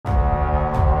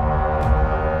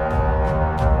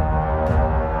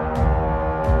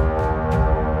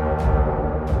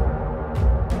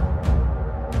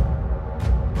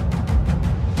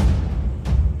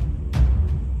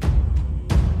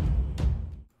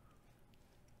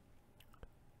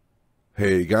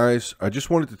Hey guys, I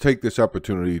just wanted to take this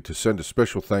opportunity to send a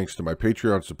special thanks to my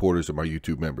Patreon supporters and my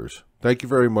YouTube members. Thank you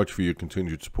very much for your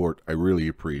continued support. I really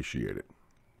appreciate it.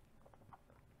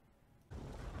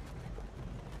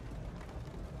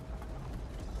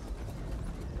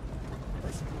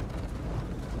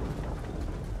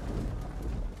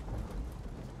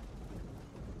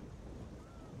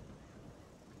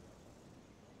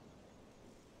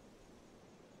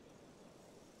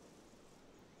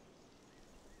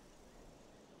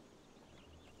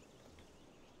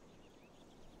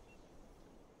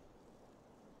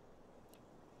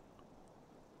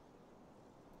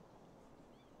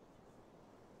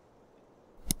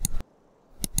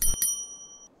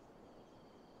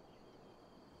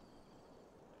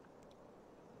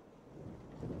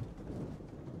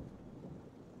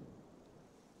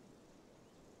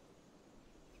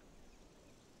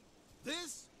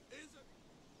 This is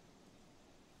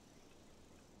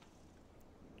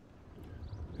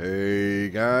Hey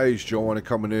guys, Joe Onit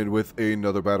coming in with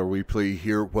another battle replay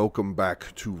here. Welcome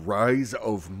back to Rise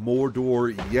of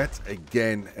Mordor yet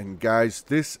again. And guys,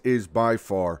 this is by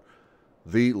far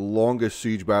the longest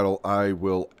siege battle I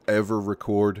will ever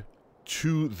record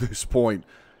to this point.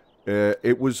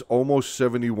 It was almost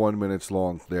 71 minutes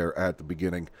long there at the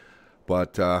beginning.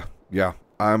 But yeah,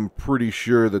 I'm pretty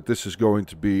sure that this is going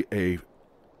to be a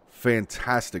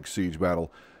fantastic siege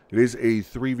battle. It is a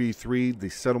 3v3. The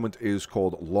settlement is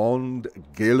called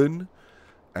Galen,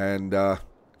 and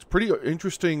it's pretty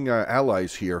interesting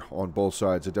allies here on both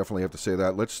sides. I definitely have to say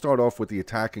that. Let's start off with the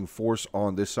attacking force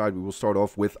on this side. We will start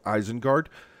off with Isengard,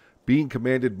 being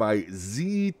commanded by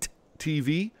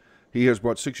ZTV. He has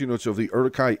brought 6 units of the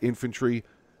Uruk-hai infantry,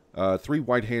 3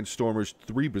 White Hand Stormers,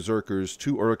 3 Berserkers,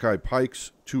 2 Uruk-hai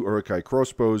pikes, 2 Uruk-hai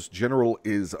crossbows. General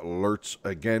is Lurtz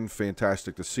again.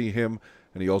 Fantastic to see him.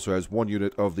 And he also has 1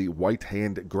 unit of the White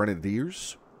Hand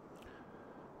Grenadiers.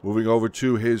 Moving over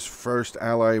to his first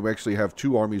ally, we actually have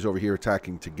 2 armies over here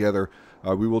attacking together.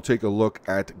 We will take a look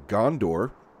at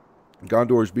Gondor.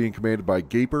 Gondor is being commanded by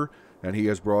Gaper, and he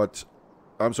has brought...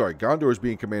 Gondor is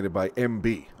being commanded by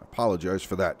MB. Apologize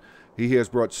for that. He has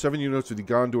brought 7 units of the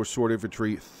Gondor Sword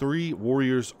Infantry, 3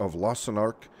 Warriors of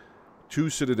Lossark, 2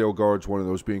 Citadel Guards, one of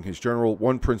those being his general,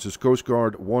 1 Princess Coast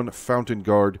Guard, 1 Fountain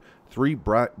Guard, 3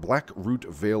 Black Root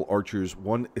Vale Archers,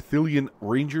 1 Ithilien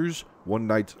Rangers, 1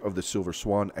 Knight of the Silver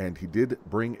Swan, and he did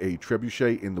bring a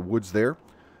trebuchet in the woods there.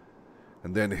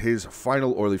 And then his the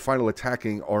final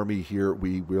attacking army here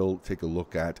we will take a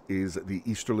look at is the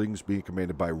Easterlings, being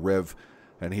commanded by Rev,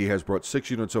 and he has brought 6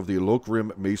 units of the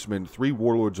Lokrim Macemen, 3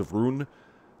 Warlords of Rune,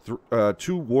 2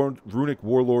 Runic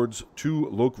Warlords, 2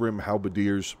 Lokrim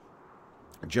Halberdiers.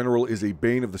 General is a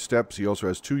Bane of the Steppes. He also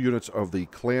has 2 units of the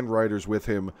Clan Riders with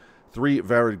him, 3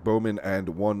 Varig Bowmen, and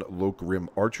 1 Lokrim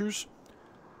Archers.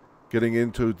 Getting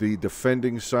into the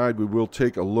defending side, we will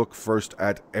take a look first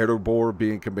at Erebor,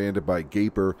 being commanded by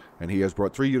Gaper, and he has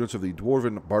brought 3 units of the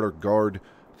Dwarven Bardic Guard,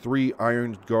 3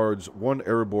 Iron Guards, 1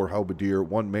 Erebor Halberdier,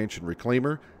 1 Mansion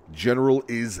Reclaimer. General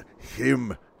is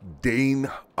him. Dane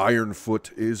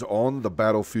Ironfoot is on the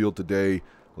battlefield today.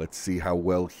 Let's see how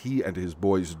well he and his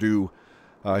boys do.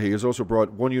 He has also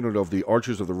brought 1 unit of the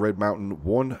Archers of the Red Mountain,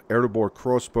 1 Erebor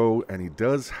crossbow, and he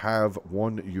does have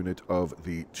 1 unit of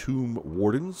the Tomb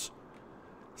Wardens.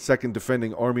 Second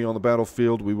defending army on the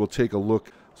battlefield, we will take a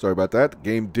look. Sorry about that. The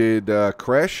game did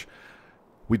crash.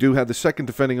 We do have the second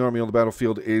defending army on the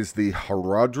battlefield is the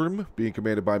Haradrim, being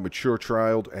commanded by Mature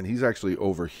Child, and he's actually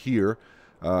over here.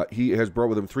 He has brought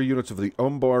with him 3 units of the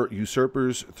Umbar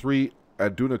Usurpers, 3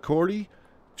 Adunakori,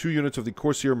 2 units of the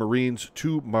Corsair Marines,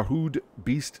 2 Mahud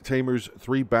Beast Tamers,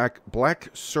 3 Black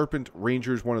Serpent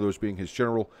Rangers, one of those being his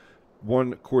general,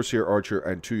 1 Corsair Archer,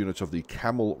 and 2 units of the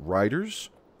Camel Riders.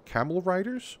 Camel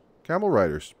Riders? Camel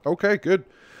Riders. Okay, good.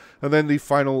 And then the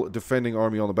final defending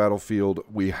army on the battlefield,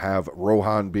 we have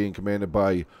Rohan, being commanded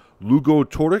by Lugo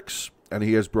Torix, and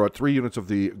he has brought 3 units of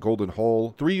the Golden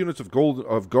Hall, 3 units of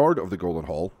Guard of the Golden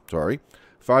Hall,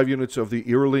 5 units of the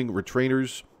Earling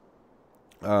Retrainers,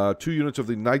 2 units of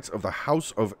the Knights of the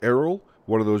House of Errol,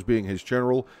 one of those being his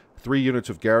general, 3 units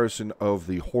of Garrison of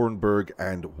the Hornburg,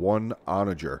 and 1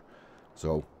 Onager.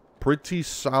 So, pretty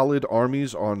solid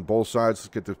armies on both sides. Let's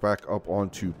get this back up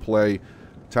onto play.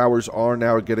 Towers are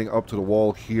now getting up to the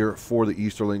wall here for the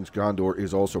Easterlings. Gondor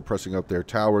is also pressing up their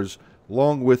towers,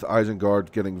 along with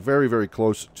Isengard getting very, very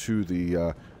close to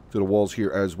the walls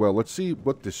here as well. Let's see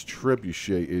what this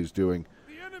trebuchet is doing.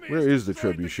 Where is the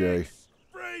trebuchet?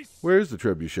 Where is the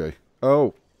trebuchet?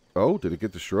 Oh, did it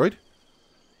get destroyed?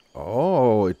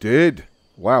 Oh, it did.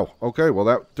 Wow. Okay, well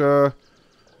that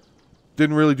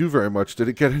didn't really do very much. Did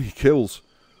it get any kills?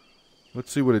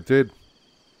 Let's see what it did.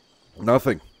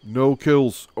 Nothing. No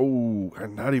kills. Oh,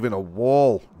 and not even a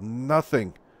wall.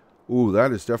 Nothing. Ooh,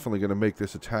 that is definitely going to make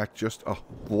this attack just a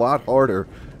lot harder.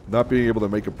 Not being able to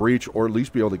make a breach, or at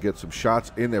least be able to get some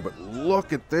shots in there. But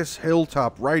look at this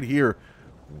hilltop right here.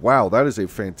 Wow, that is a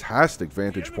fantastic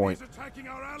vantage point.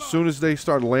 As soon as they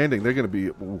start landing, they're going to be...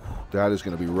 Ooh, that is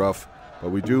going to be rough. But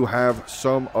we do have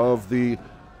some of the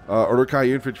Uruk-hai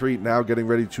infantry now getting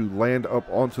ready to land up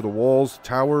onto the walls.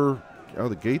 Tower... Oh,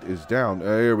 the gate is down.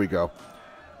 There we go.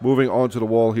 Moving onto the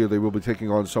wall here, they will be taking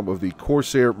on some of the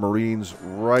Corsair Marines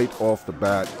right off the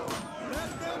bat.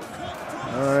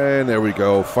 And there we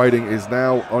go. Fighting is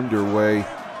now underway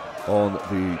on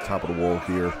the top of the wall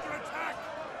here.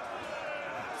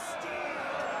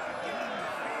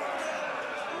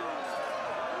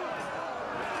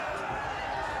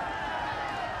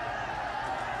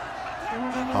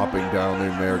 Hopping down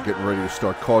in there, getting ready to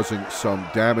start causing some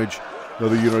damage.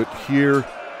 Another unit here.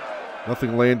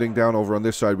 Nothing landing down over on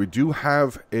this side. We do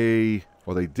have a...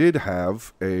 Well, they did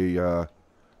have a...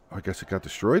 I guess it got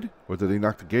destroyed? Or did they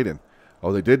knock the gate in?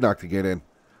 Oh, they did knock the gate in.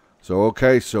 So,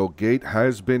 okay. So, gate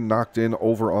has been knocked in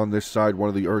over on this side. One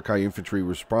of the Uruk-hai infantry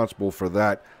responsible for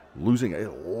that. Losing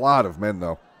a lot of men,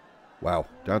 though. Wow.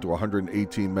 Down to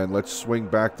 118 men. Let's swing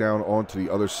back down onto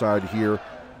the other side here.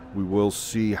 We will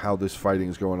see how this fighting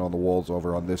is going on the walls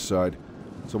over on this side.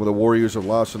 Some of the warriors of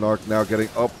Lasanark now getting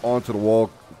up onto the wall.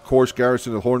 Of course,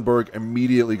 garrison of Hornburg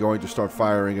immediately going to start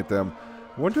firing at them.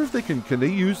 I wonder if they can they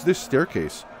use this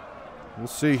staircase? We'll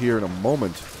see here in a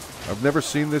moment. I've never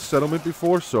seen this settlement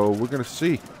before, so we're going to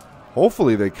see.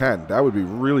 Hopefully they can. That would be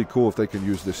really cool if they can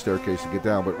use this staircase to get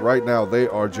down. But right now, they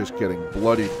are just getting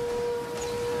bloody.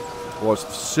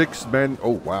 Lost 6 men.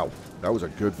 Oh, wow. That was a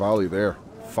good volley there.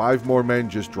 5 more men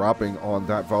just dropping on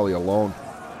that volley alone.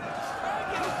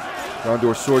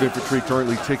 Gondor Sword Infantry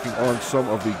currently taking on some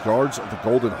of the guards of the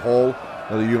Golden Hall.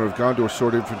 Another unit of Gondor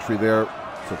Sword Infantry there.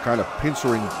 So kind of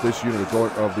pincering this unit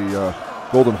of the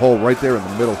Golden Hall right there in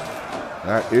the middle.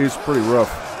 That is pretty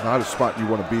rough. Not a spot you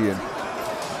want to be in.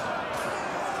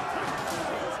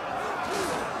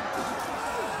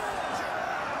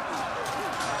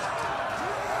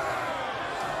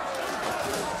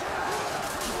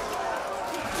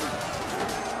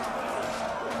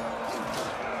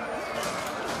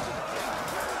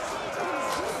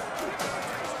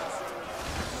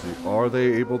 Are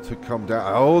they able to come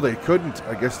down? Oh, they couldn't.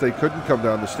 I guess they couldn't come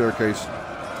down the staircase.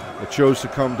 They chose to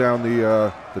come down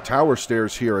the tower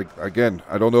stairs here. Again,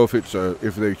 I don't know if it's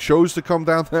if they chose to come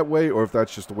down that way or if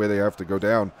that's just the way they have to go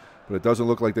down. But it doesn't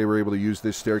look like they were able to use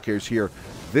this staircase here.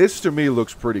 This, to me,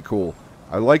 looks pretty cool.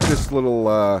 I like this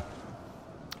little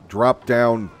drop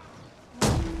down.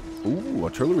 Ooh,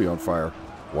 artillery on fire.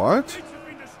 What?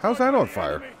 How's that on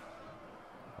fire?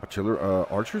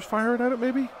 Archers firing at it,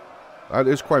 maybe? That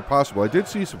is quite possible. I did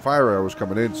see some fire arrows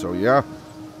coming in, so yeah.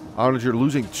 Onager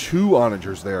losing 2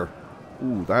 onagers there.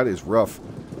 Ooh, that is rough.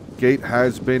 Gate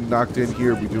has been knocked in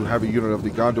here. We do have a unit of the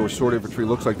Gondor Sword Infantry.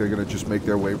 Looks like they're going to just make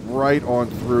their way right on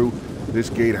through this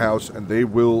gatehouse, and they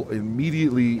will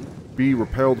immediately be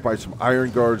repelled by some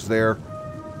Iron Guards there.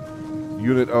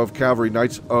 Unit of Cavalry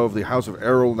Knights of the House of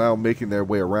Errol now making their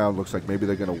way around. Looks like maybe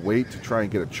they're going to wait to try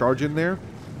and get a charge in there.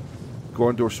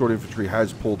 Gondor Sword Infantry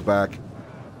has pulled back.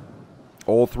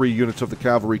 All 3 units of the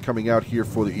cavalry coming out here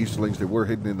for the Easterlings. They were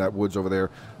hidden in that woods over there.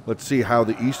 Let's see how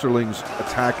the Easterlings'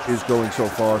 attack is going so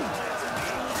far.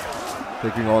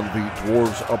 Taking on the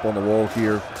dwarves up on the wall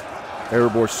here.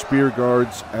 Erebor Spear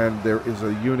Guards, and there is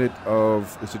a unit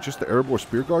of... Is it just the Erebor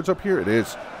Spear Guards up here? It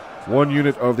is. 1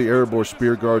 unit of the Erebor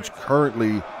Spear Guards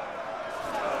currently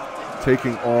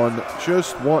taking on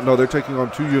just 1... No, they're taking on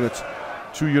 2 units.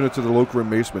 2 units of the Lokrim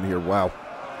Macemen here. Wow.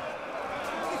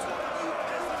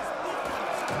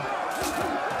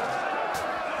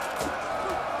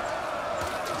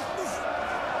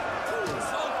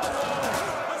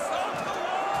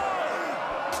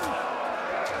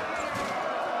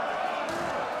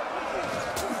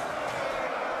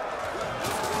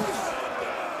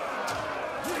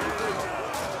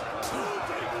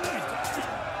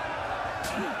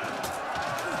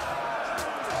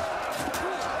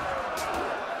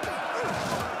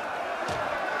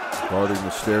 Guarding the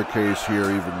staircase here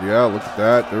even. Yeah, look at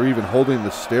that. They're even holding the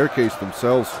staircase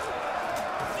themselves.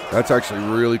 That's actually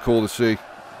really cool to see.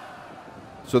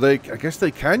 So I guess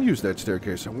they can use that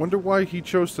staircase. I wonder why he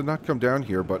chose to not come down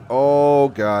here, but oh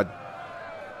god.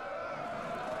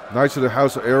 Knights of the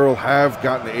House of Errol have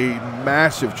gotten a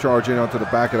massive charge in onto the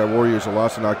back of that Warriors of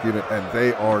Lasanark unit, and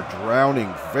they are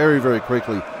drowning very, very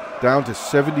quickly. Down to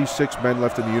 76 men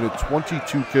left in the unit,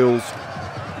 22 kills.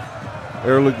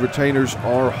 Erlig Retainers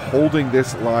are holding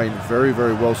this line very,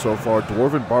 very well so far.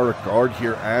 Dwarven Barak Guard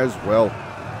here as well.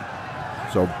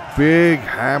 So big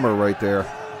hammer right there.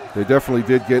 They definitely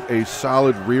did get a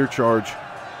solid rear charge,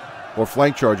 or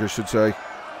flank charge, I should say.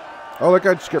 Oh, that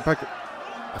guy just got back.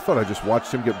 I thought I just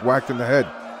watched him get whacked in the head.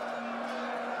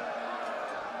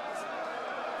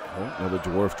 Oh, another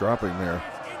dwarf dropping there.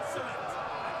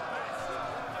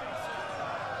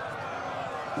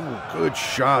 Ooh, good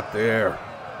shot there.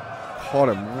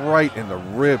 Caught him right in the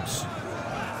ribs.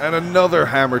 And another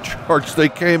hammer charge. They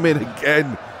came in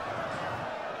again.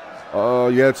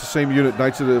 Yeah, it's the same unit.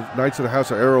 Knights of the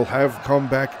House of Errol have come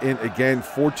back in again.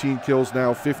 14 kills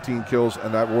now, 15 kills,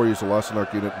 and that Warriors of Lost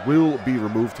unit will be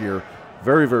removed here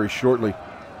very, very shortly.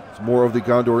 It's more of the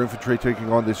Gondor infantry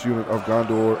taking on this unit of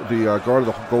Gondor. The Guard of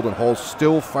the Golden Hall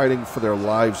still fighting for their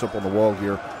lives up on the wall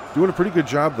here. Doing a pretty good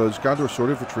job, though. This Gondor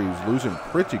sword infantry is losing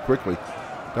pretty quickly.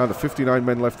 Down to 59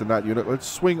 men left in that unit. Let's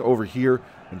swing over here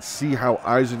and see how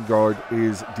Isengard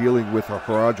is dealing with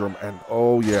Haradrim. And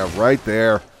oh yeah, right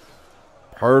there.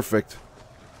 Perfect.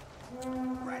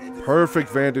 Perfect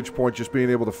vantage point, just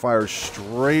being able to fire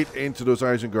straight into those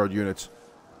Isengard units.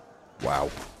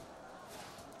 Wow.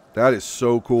 That is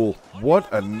so cool.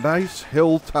 What a nice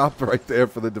hilltop right there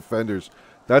for the defenders.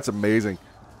 That's amazing.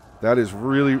 That is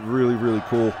really, really, really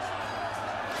cool.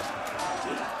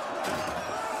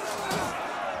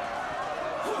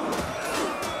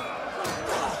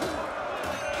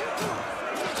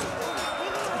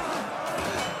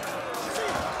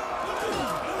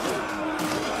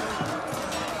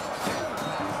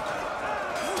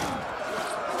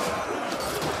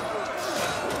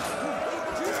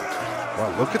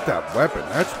 Wow, look at that weapon.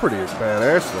 That's pretty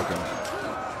badass looking.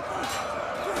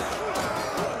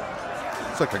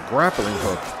 It's like a grappling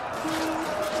hook.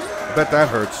 I bet that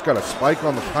hurts. It's got a spike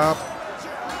on the top.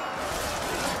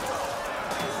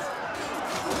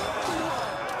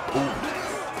 Ooh.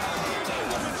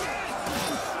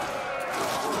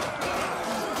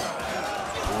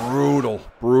 Brutal,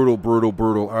 brutal, brutal,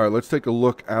 brutal. All right, let's take a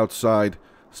look outside.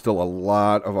 Still a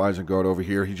lot of Isengard over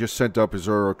here. He just sent up his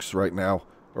Uruks right now.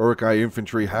 Uruk-hai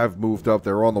infantry have moved up.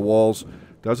 They're on the walls.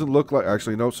 Doesn't look like...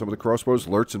 Actually, no. Some of the crossbows.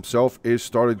 Lurtz himself is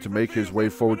starting to make his way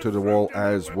forward to the wall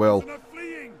as well.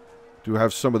 Do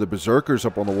have some of the berserkers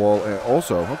up on the wall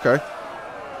also. Okay.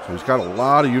 So he's got a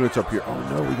lot of units up here. Oh,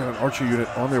 no. We got an archer unit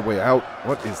on their way out.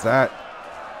 What is that?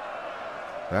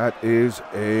 That is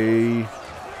a...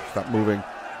 Stop moving.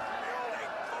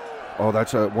 Oh,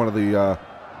 that's one of the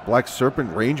Black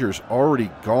Serpent Rangers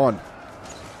already gone.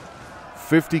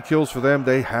 50 kills for them.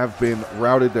 They have been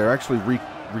routed. They're actually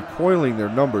recoiling their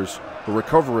numbers, or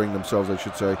recovering themselves, I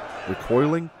should say.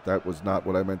 Recoiling? That was not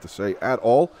what I meant to say at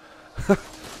all.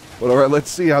 But all right, let's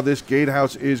see how this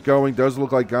gatehouse is going. Does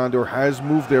look like Gondor has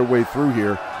moved their way through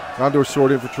here. Gondor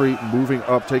sword infantry moving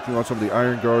up, taking on some of the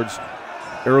Iron Guards.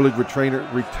 Early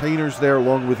retainers there,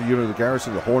 along with the unit of the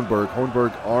garrison of the Hornburg.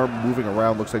 Hornburg are moving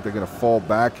around. Looks like they're going to fall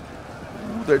back.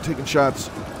 Ooh, they're taking shots.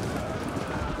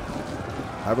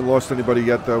 Haven't lost anybody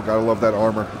yet, though. Gotta love that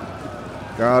armor.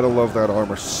 Gotta love that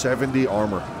armor. 70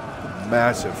 armor.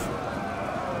 Massive.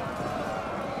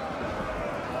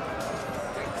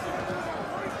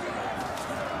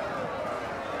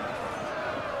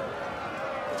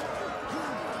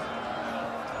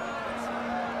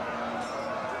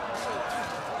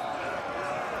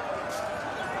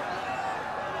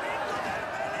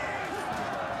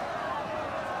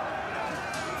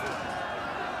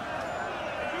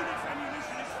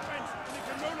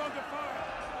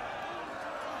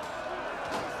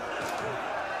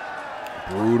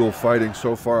 Brutal fighting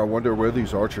so far. I wonder where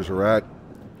these archers are at.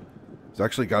 He's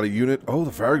actually got a unit. Oh,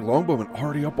 the Varric Longbowmen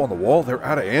already up on the wall. They're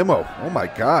out of ammo. Oh my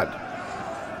god.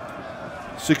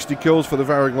 60 kills for the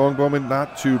Varric Longbowmen.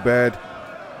 Not too bad.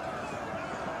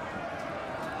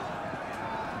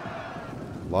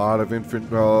 A lot of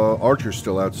archers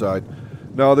still outside.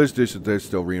 No, there's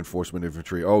still reinforcement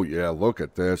infantry. Oh yeah, look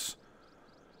at this.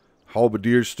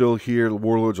 Halberdiers still here. The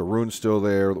Warlords of Rune still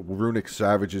there. The Runic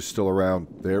Savages still around.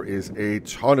 There is a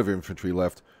ton of infantry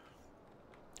left.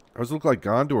 It does look like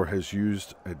Gondor has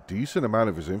used a decent amount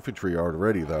of his infantry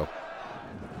already, though.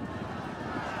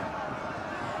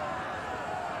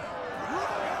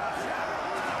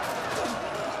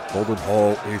 Golden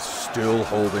Hall is still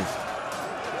holding.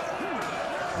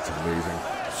 That's amazing.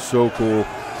 So cool.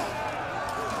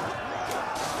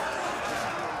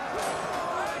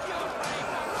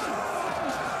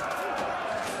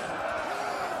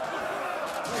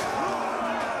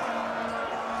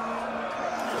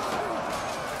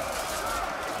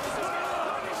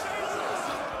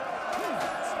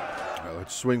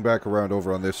 Swing back around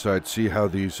over on this side, see how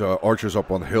these archers up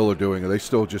on the hill are doing. Are they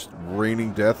still just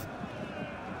raining death?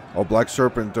 Oh, Black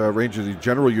Serpent Ranger, the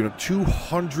general unit,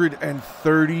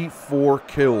 234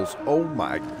 kills. Oh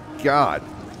my god.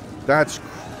 That's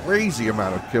crazy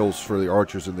amount of kills for the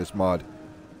archers in this mod.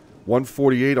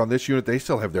 148 on this unit. They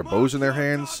still have their bows in their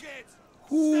hands.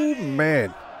 Ooh,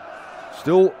 man.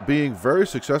 Still being very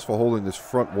successful holding this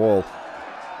front wall.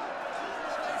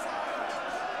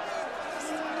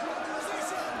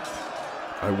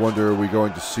 I wonder, are we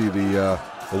going to see the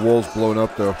walls blown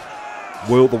up, though?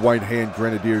 Will the White Hand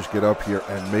Grenadiers get up here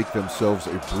and make themselves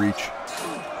a breach?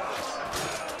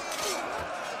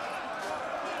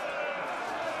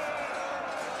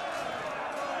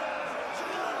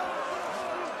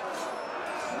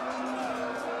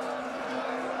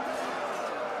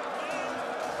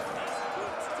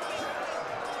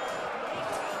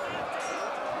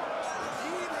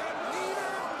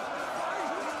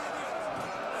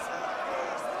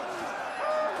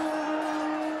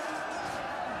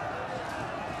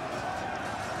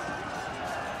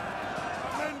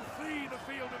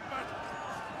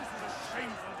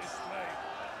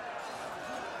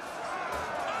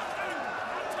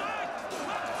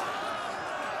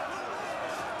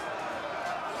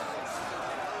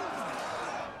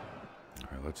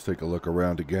 Let's take a look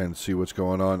around again, see what's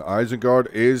going on.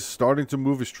 Isengard is starting to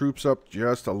move his troops up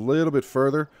just a little bit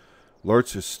further.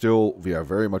 Lurtz is still, yeah,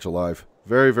 very much alive.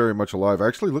 Very, very much alive.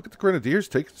 Actually, look at the Grenadiers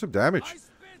taking some damage.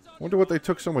 Wonder what they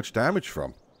took so much damage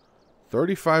from.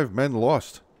 35 men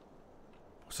lost.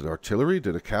 Was it artillery?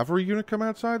 Did a cavalry unit come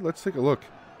outside? Let's take a look.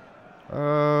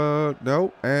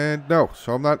 No, and no.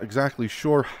 So I'm not exactly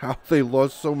sure how they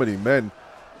lost so many men.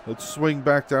 Let's swing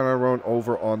back down our own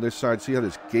over on this side. See how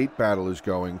this gate battle is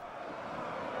going.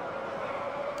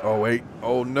 Oh, wait.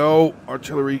 Oh, no.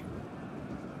 Artillery.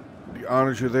 The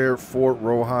honors are there for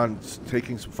Rohan.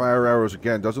 Taking some fire arrows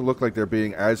again. Doesn't look like they're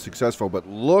being as successful, but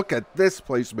look at this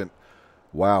placement.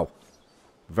 Wow.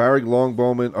 Varrig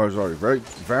Longbowman, oh, sorry,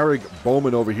 Varrig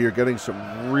Bowman over here getting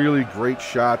some really great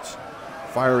shots.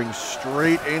 Firing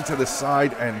straight into the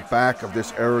side and back of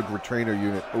this Erg Retrainer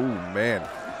unit. Oh, man.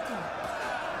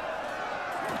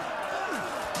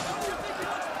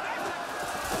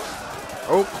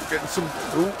 Oh, getting some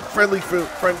friendly kills,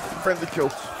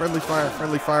 friendly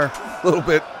fire, a little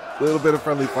bit of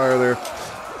friendly fire there.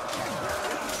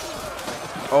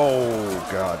 Oh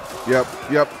god, yep.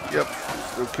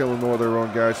 Still killing more of their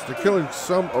own guys. They're killing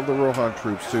some of the Rohan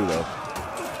troops too, though.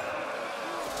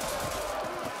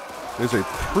 There's a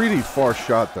pretty far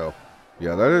shot, though.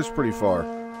 Yeah, that is pretty far.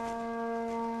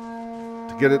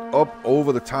 To get it up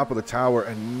over the top of the tower,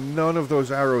 and none of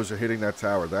those arrows are hitting that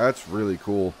tower. That's really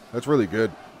cool. That's really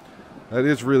good. That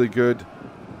is really good.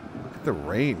 Look at the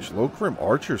range. Lokrim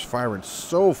archers firing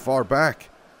so far back.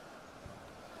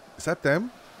 Is that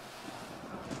them?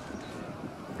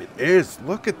 It is.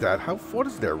 Look at that. What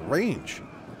is their range?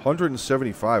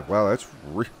 175. Wow,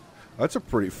 that's a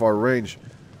pretty far range.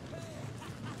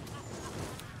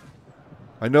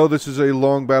 I know this is a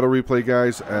long battle replay,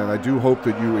 guys, and I do hope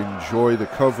that you enjoy the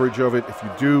coverage of it. If you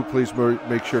do, please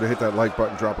make sure to hit that like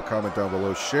button, drop a comment down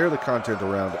below, share the content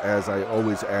around, as I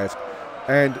always ask,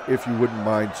 and if you wouldn't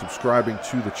mind subscribing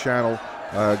to the channel.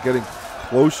 Getting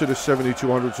closer to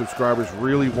 7,200 subscribers,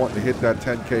 really wanting to hit that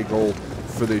 10K goal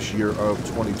for this year of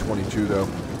 2022, though.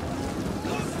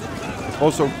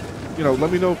 Also, you know,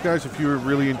 let me know, guys, if you're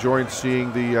really enjoying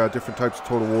seeing the different types of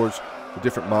Total Wars, the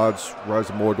different mods, Rise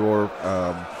of Mordor.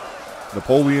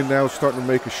 Napoleon now is starting to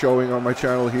make a showing on my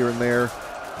channel here and there.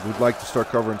 We'd like to start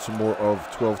covering some more of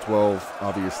 1212,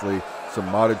 obviously. Some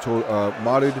modded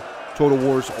Total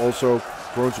Wars also,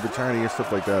 Thrones of Britannia,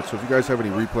 stuff like that. So if you guys have any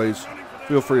replays,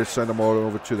 feel free to send them all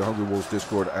over to the Hungry Wolves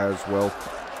Discord as well.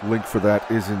 Link for that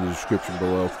is in the description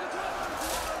below.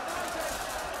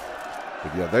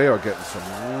 But yeah, they are getting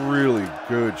some really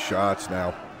good shots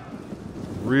now.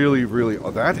 Really, oh,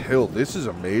 that hill, this is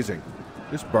amazing.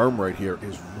 This berm right here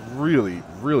is really,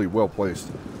 really well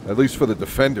placed. At least for the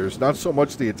defenders, not so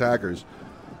much the attackers.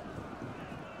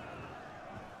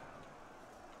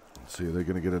 Let's see, are they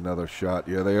going to get another shot?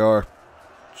 Yeah, they are.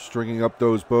 Stringing up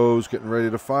those bows, getting ready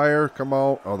to fire. Come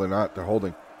on. Oh, they're not. They're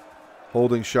holding.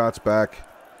 Holding shots back.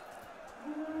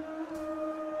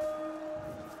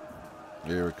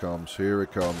 Here it comes. Here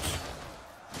it comes.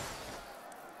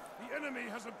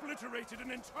 Obliterated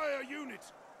an entire unit.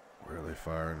 Where are they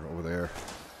firing? Over there.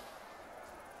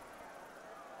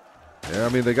 Yeah, I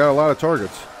mean, they got a lot of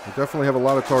targets. They definitely have a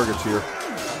lot of targets here.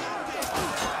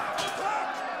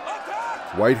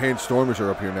 White Hand Stormers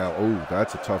are up here now. Oh,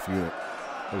 that's a tough unit.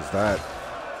 What is that?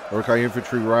 Urkai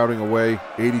Infantry routing away.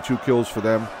 82 kills for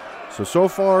them. So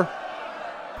far,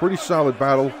 pretty solid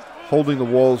battle. Holding the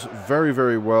walls very,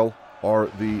 very well are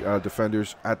the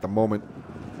defenders at the moment.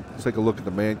 Let's take a look at the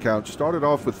man count. Started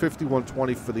off with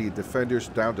 5120 for the defenders,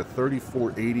 down to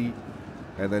 3480.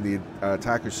 And then the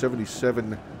attackers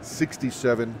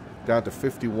 7767, down to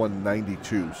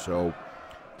 5192. So,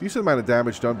 decent amount of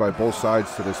damage done by both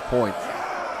sides to this point.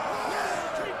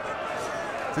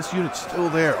 This unit's still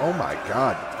there. Oh my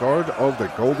god. Guard of the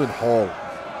Golden Hall.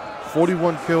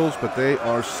 41 kills, but they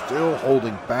are still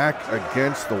holding back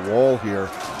against the wall here.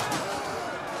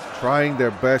 Trying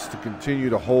their best to continue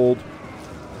to hold.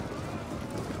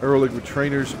 Early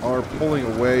trainers are pulling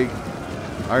away.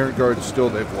 Iron Guard still,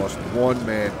 they've lost one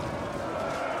man.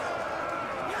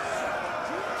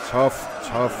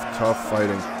 Tough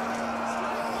fighting.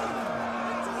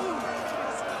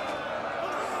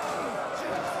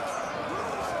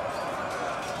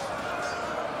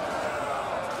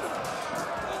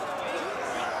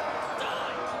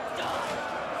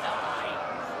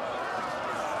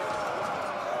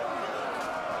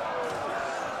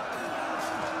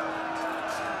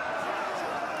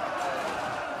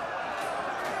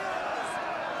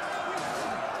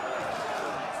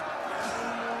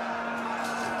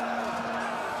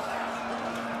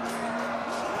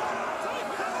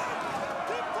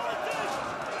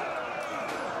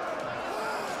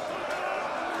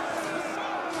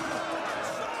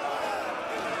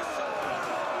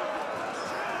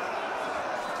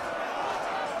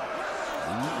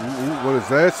 What is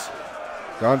this?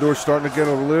 Gondor's starting to get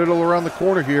a little around the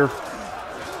corner here.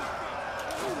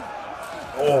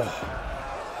 Oh.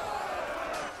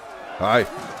 Hi.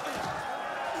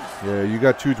 Yeah, you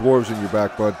got two dwarves in your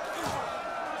back, bud.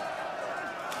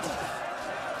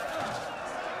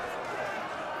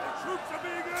 Troops are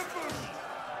being ambushed!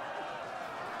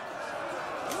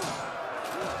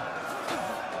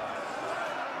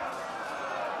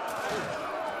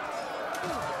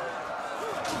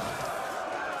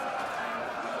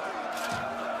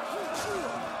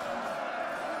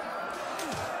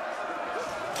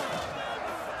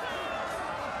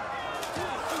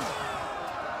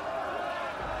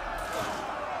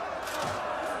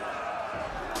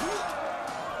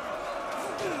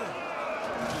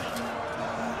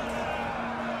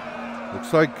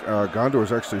 Looks like Gondor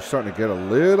is actually starting to get a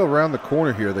little around the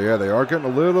corner here. They are getting a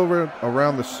little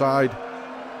around the side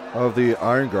of the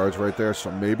Iron Guards right there,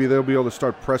 so maybe they'll be able to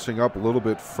start pressing up a little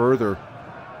bit further.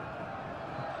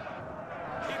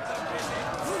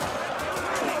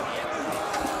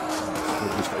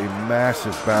 It's just a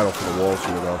massive battle for the walls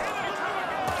here, though.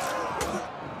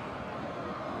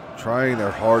 Trying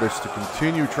their hardest to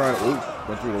continue trying to... Ooh,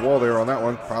 went through the wall there on that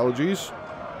one. Apologies.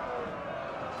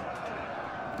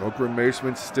 Ogrim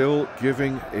Macemen still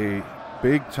giving a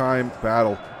big-time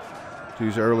battle to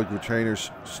these early retainers.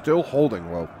 Still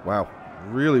holding well. Wow.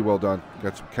 Really well done.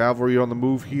 Got some cavalry on the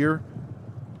move here.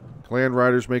 Clan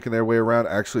Riders making their way around.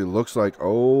 Actually looks like,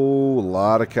 oh, a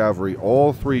lot of cavalry.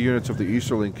 All three units of the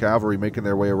Easterling Cavalry making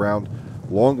their way around,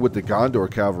 along with the Gondor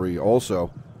Cavalry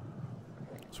also.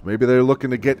 So maybe they're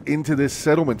looking to get into this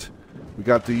settlement. We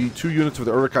got the two units of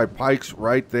the Uruk-hai Pikes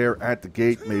right there at the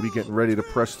gate, maybe getting ready to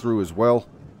press through as well.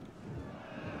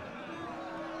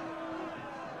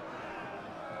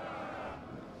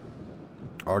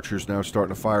 Archer's now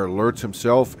starting to fire. Lurtz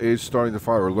himself is starting to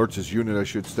fire, or Lurtz's unit, I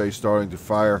should say, starting to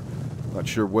fire. Not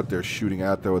sure what they're shooting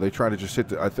at, though. Are they trying to just hit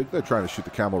the... I think they're trying to shoot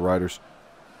the Camel Riders.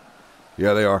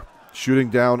 Yeah, they are.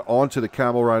 Shooting down onto the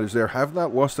Camel Riders there. Have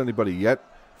not lost anybody yet.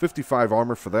 55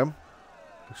 armor for them.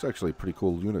 It's actually a pretty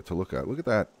cool unit to look at. Look at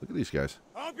that. Look at these guys.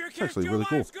 It's actually really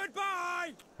cool.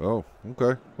 Goodbye. Oh,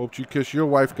 okay. Hope you kiss your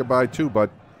wife goodbye, too, bud.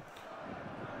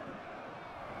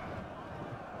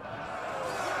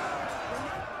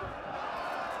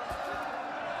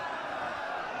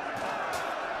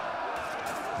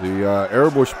 The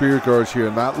Erebor Spirit Guards here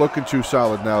not looking too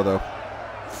solid now, though.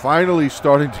 Finally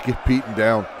starting to get beaten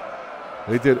down.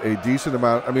 They did a decent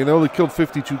amount. I mean, they only killed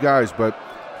 52 guys, but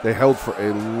they held for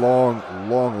a long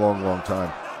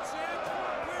time.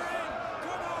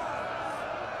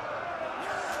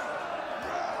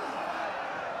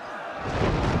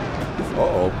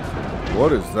 Uh-oh.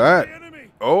 What is that?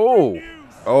 Oh.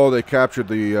 Oh, they captured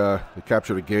the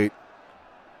gate.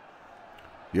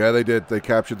 Yeah, they did. They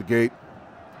captured the gate.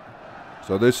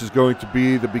 So this is going to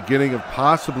be the beginning of,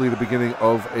 possibly the beginning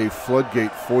of a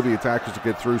floodgate for the attackers to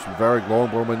get through. Some Varric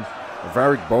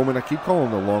Bowmen, I keep calling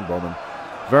them the Longbowmen.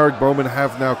 Varric Bowmen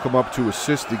have now come up to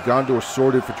assist the Gondor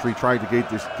Sword Infantry trying to gate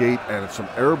this gate, and some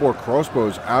Erebor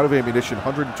crossbows out of ammunition,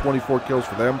 124 kills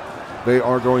for them. They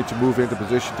are going to move into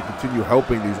position to continue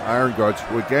helping these Iron Guards,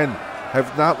 who again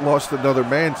have not lost another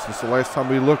man since the last time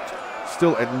we looked,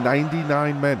 still at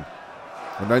 99 men.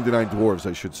 Or 99 dwarves,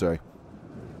 I should say.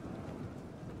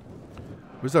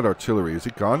 Where's that artillery? Is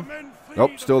it gone?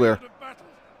 Nope, still there.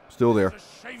 Still there.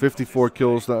 54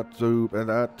 kills, not too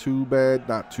bad,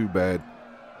 not too bad.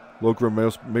 Local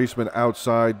Maceman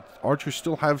outside. Archers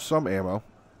still have some ammo.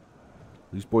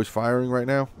 These boys firing right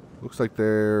now? Looks like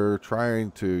they're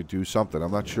trying to do something.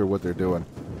 I'm not sure what they're doing.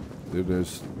 They're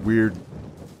this weird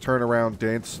turnaround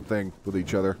dance thing with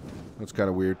each other. That's kind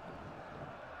of weird.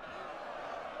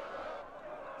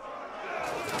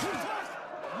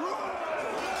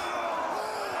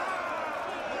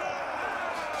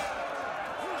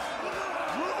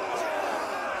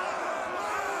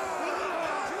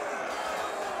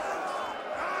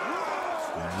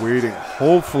 Waiting.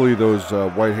 Hopefully those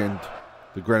white hand,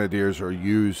 the grenadiers, are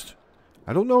used.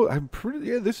 I don't know. I'm pretty.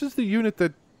 Yeah, this is the unit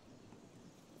that.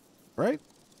 Right?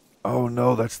 Oh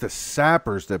no, that's the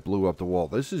sappers that blew up the wall.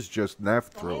 This is just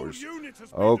knife throwers.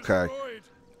 Okay.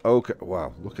 Okay.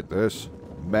 Wow. Look at this.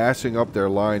 Massing up their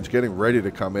lines, getting ready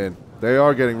to come in. They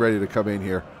are getting ready to come in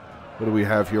here. What do we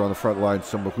have here on the front line?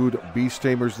 Some Mahud beast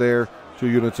tamers there. 2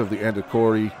 units of the Aduna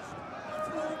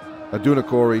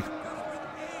Kori.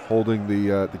 Holding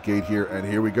the gate here, and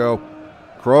here we go.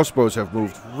 Crossbows have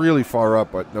moved really far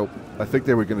up, but nope. I think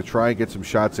they were going to try and get some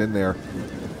shots in there.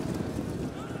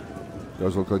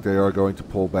 Does look like they are going to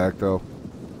pull back, though.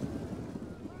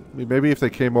 I mean, maybe if they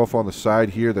came off on the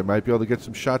side here, they might be able to get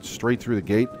some shots straight through the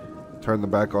gate, turn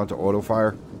them back onto auto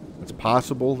fire. It's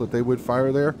possible that they would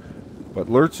fire there, but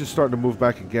Lurtz is starting to move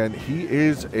back again. He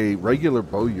is a regular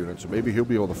bow unit, so maybe he'll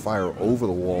be able to fire over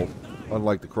the wall,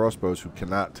 unlike the crossbows who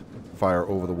cannot fire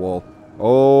over the wall.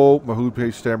 Oh, Mahud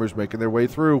Pace Stammers making their way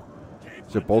through.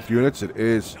 Is it both units? It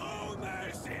is.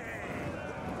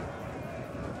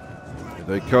 Here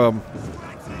they come.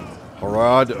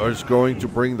 Harad is going to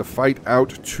bring the fight out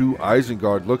to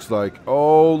Isengard, looks like.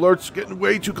 Oh, Lurtz getting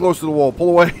way too close to the wall. Pull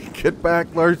away. Get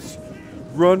back, Lurtz.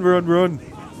 Run, run, run.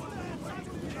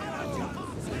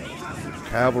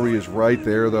 Cavalry is right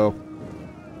there, though.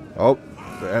 Oh,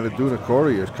 the Aduna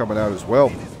Kori is coming out as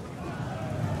well.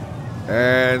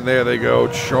 And there they go,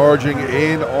 charging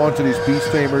in onto these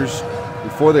beast tamers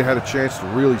before they had a chance to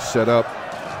really set up.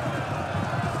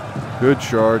 Good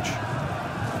charge.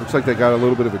 Looks like they got a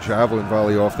little bit of a javelin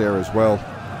volley off there as well.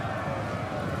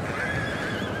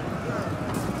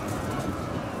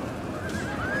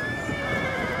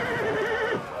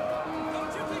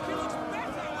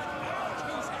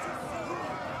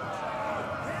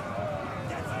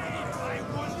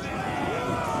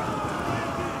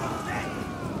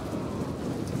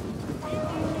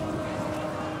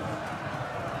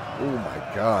 Oh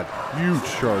my god, huge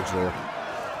charge there.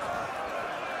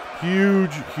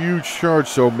 Huge, huge charge.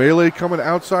 So melee coming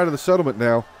outside of the settlement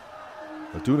now.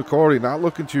 Aduna Kori not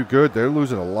looking too good. They're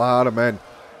losing a lot of men.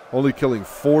 Only killing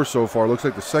 4 so far. Looks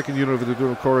like the second unit of the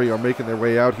Aduna Kori are making their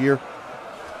way out here.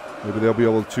 Maybe they'll be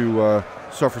able to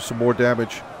suffer some more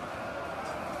damage.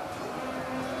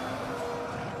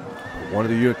 One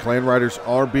of the unit clan riders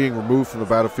are being removed from the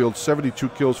battlefield. 72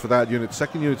 kills for that unit.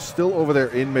 Second unit still over there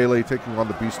in melee taking on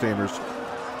the beast tamers.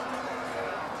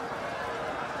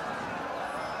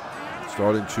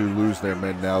 Starting to lose their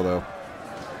men now, though.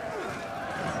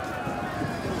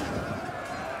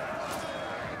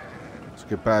 Let's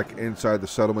get back inside the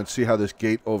settlement, see how this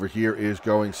gate over here is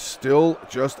going. Still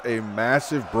just a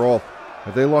massive brawl.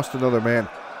 Have they lost another man?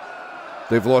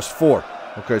 They've lost 4.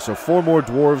 Okay, so 4 more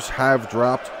dwarves have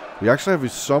dropped. We actually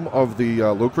have some of the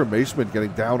Lokra Macemen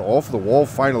getting down off the wall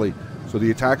finally. So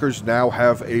the attackers now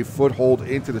have a foothold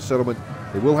into the settlement.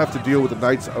 They will have to deal with the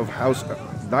Knights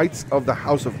of the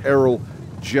House of Errol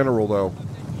General, though,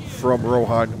 from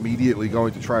Rohan, immediately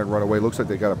going to try and run away. Looks like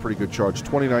they got a pretty good charge.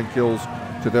 29 kills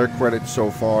to their credit so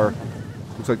far.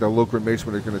 Looks like the Lokra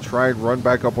Macemen are going to try and run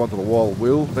back up onto the wall.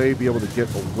 Will they be able to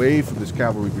get away from this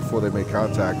cavalry before they make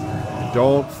contact? I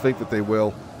don't think that they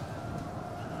will.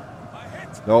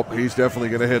 Nope, he's definitely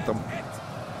going to hit them.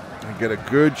 And get a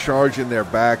good charge in their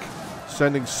back,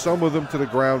 sending some of them to the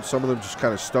ground, some of them just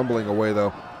kind of stumbling away,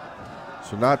 though.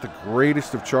 So not the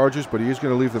greatest of charges, but he is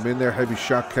going to leave them in there. Heavy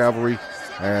shock cavalry,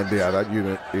 and yeah, that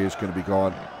unit is going to be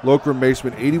gone. Lokra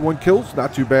Macemen, 81 kills,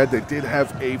 not too bad. They did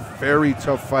have a very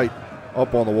tough fight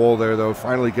up on the wall there, though,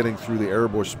 finally getting through the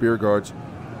Erebor spear guards.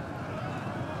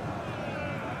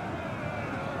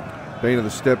 Bane of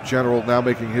the Steppe General now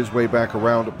making his way back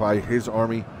around by his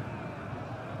army.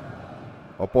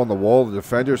 Up on the wall, the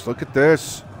defenders, look at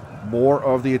this. More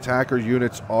of the attacker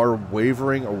units are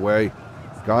wavering away.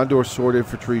 Gondor Sword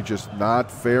Infantry just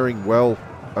not faring well.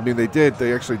 I mean, they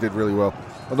actually did really well.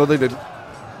 Oh, no, they didn't.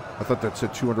 I thought that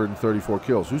said 234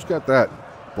 kills. Who's got that?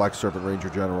 Black Serpent Ranger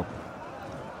General.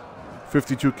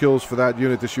 52 kills for that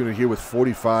unit. This unit here with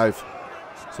 45.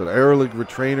 So the Erlig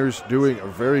Retrainers doing a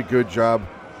very good job.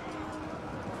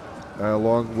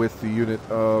 along with the unit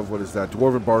of, what is that,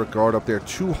 Dwarven Bardic Guard up there.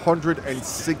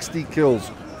 260 kills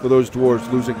for those dwarves,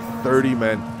 losing 30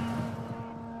 men.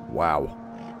 Wow.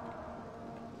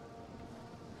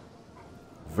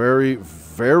 Very,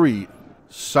 very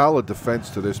solid defense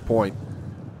to this point.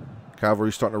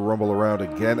 Cavalry starting to rumble around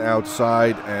again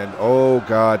outside, and oh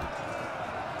god.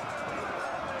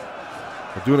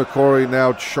 Adunakori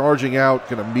now charging out,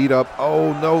 going to meet up.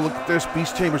 Oh no, look at this.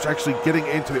 Beast Tamer's actually getting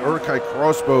into the Uruk-hai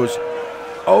crossbows.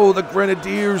 Oh, the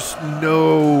Grenadiers.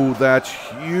 No, that's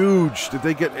huge. Did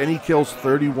they get any kills?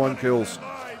 31 kills.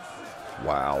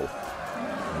 Wow.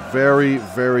 Very,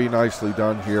 very nicely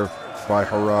done here by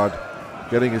Harad.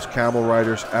 Getting his camel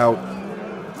riders out.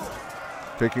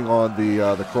 Taking on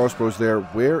the crossbows there.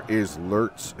 Where is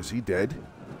Lurtz? Is he dead?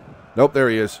 Nope, there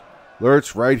he is.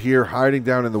 Lurtz right here, hiding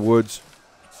down in the woods.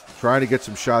 Trying to get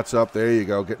some shots up. There you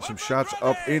go. Getting some shots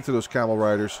up into those camel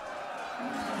riders.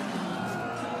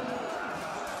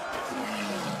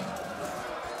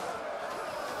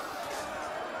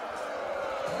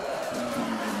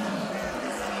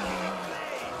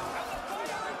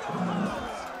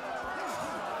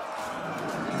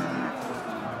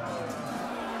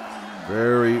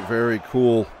 Very, very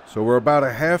cool. So we're about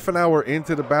a half an hour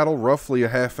into the battle, roughly a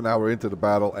half an hour into the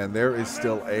battle, and there is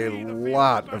still a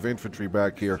lot of infantry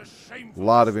back here. A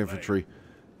lot of infantry.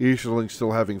 Easterling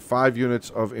still having 5 units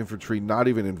of infantry not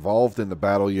even involved in the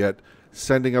battle yet.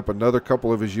 Sending up another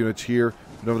couple of his units here.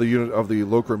 Another unit of the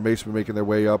Lokra Macemen making their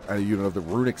way up, and a unit of the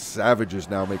Runic Savages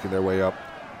now making their way up.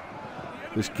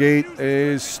 This gate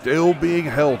is still being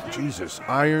held. Jesus,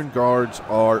 Iron Guards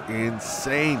are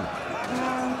insane.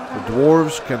 The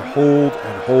dwarves can hold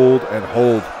and hold and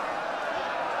hold.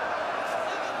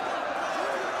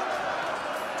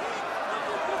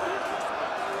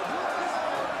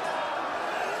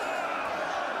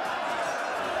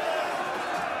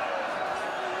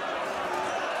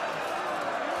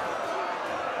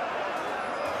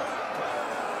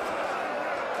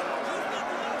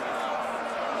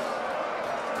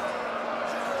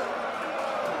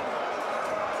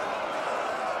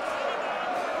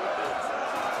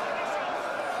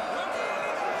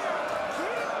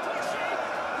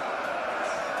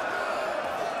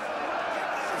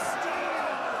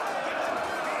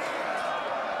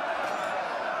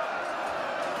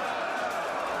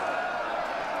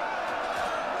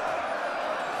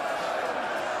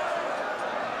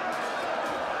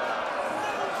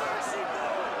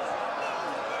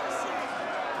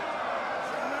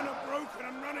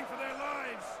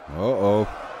 Uh-oh.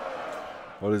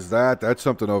 What is that? That's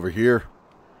something over here.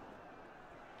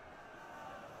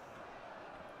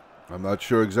 I'm not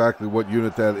sure exactly what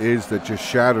unit that is that just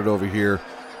shattered over here.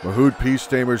 Mahud Peace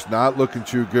Tamers not looking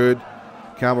too good.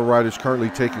 Camel Riders currently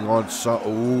taking on some...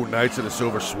 Ooh, Knights of the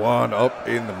Silver Swan up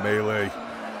in the melee.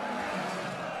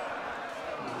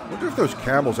 I wonder if those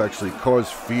camels actually cause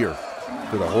fear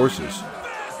to the horses.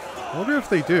 I wonder if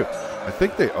they do. I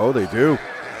think they... Oh, they do.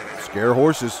 Scare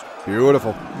horses.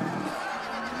 Beautiful.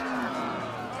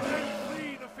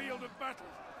 Flee the field of battle.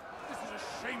 This is a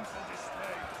shameful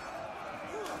display.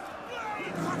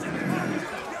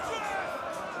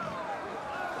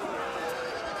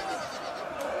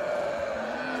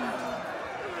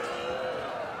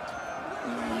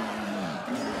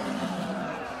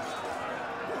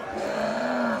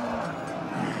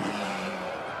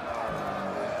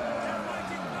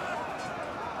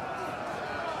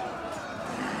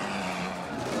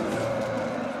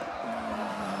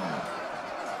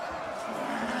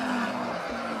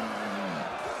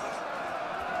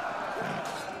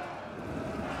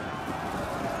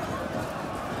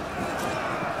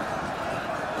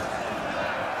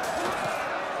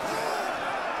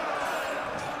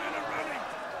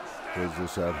 Where's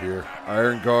this out here?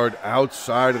 Iron Guard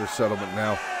outside of the settlement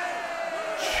now,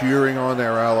 cheering on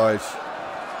their allies.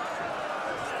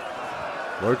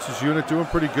 Lurtz's unit doing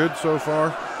pretty good so far.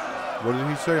 What did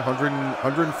he say?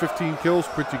 115 kills,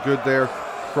 pretty good there.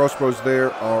 Crossbows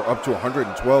there are up to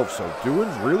 112, so doing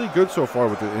really good so far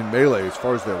with it in melee as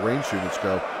far as their ranged units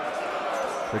go.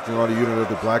 Taking on a unit of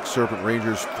the Black Serpent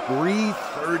Rangers,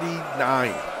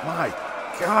 339. My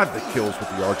God, the kills with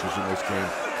the archers in this game.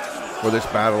 Or this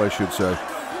battle, I should say.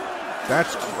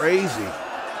 That's crazy.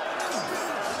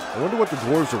 I wonder what the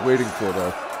dwarves are waiting for,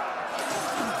 though.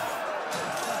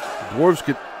 The dwarves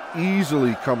could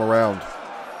easily come around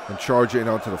and charge in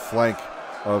onto the flank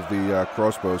of the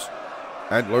crossbows.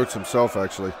 And Lurtz himself,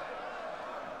 actually.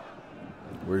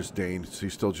 Where's Dane? Is he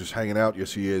still just hanging out?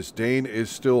 Yes, he is. Dane is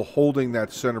still holding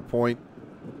that center point.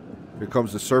 Here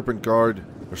comes the Serpent Guard,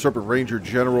 or Serpent Ranger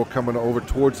General coming over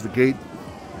towards the gate.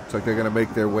 Looks like they're going to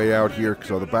make their way out here.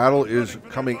 So the battle is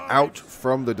coming out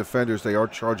from the defenders. They are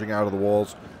charging out of the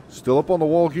walls. Still up on the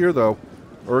wall here, though.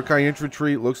 Uruk-hai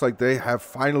infantry, looks like they have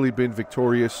finally been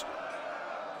victorious.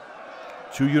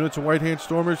 2 units of White Hand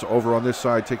Stormers over on this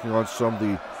side, taking on some of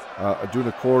the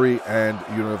Aduna Kori and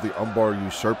unit of the Umbar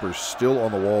Usurpers, still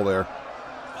on the wall there.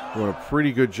 Doing a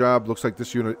pretty good job. Looks like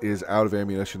this unit is out of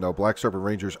ammunition, though. Black Serpent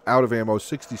Rangers out of ammo,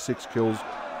 66 kills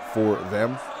for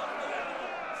them.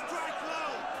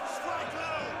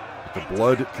 The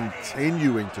blood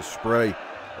continuing to spray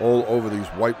all over these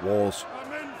white walls. Our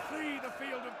men flee the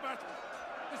field of battle.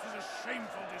 This is a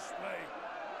shameful display.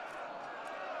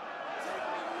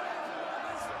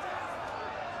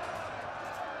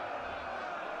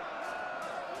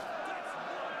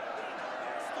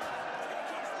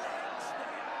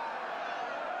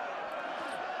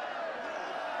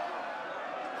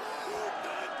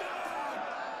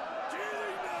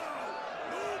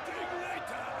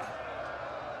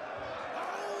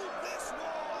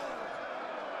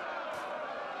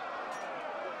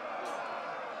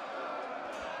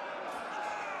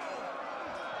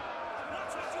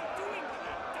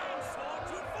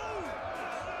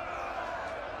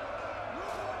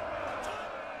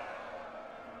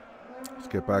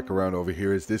 Let's get back around over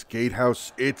here. Is this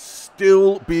gatehouse? It's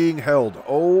still being held.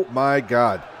 Oh my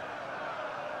god.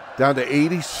 Down to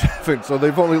 87. So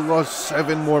they've only lost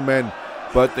 7 more men.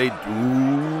 But they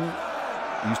do.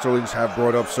 Easterlings have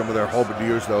brought up some of their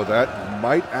halberdiers, though. That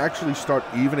might actually start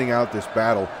evening out this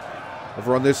battle.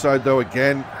 Over on this side, though,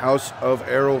 again, House of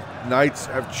Errol Knights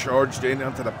have charged in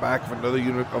onto the back of another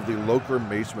unit of the Lokrum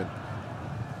Macemen.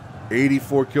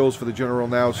 84 kills for the general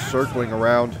now, circling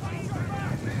around.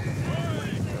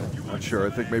 Not sure. I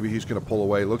think maybe he's going to pull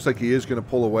away. Looks like he is going to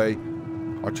pull away.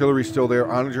 Artillery's still there.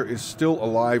 Oninger is still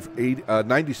alive.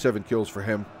 97 kills for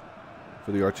him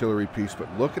for the artillery piece. But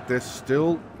look at this.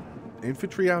 Still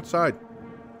infantry outside.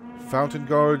 Fountain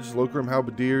Guards, Lokrum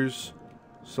Halberdiers.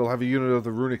 Still have a unit of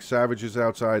the Runic Savages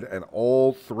outside. And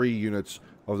all 3 units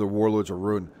of the Warlords of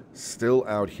Ruin still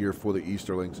out here for the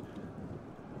Easterlings.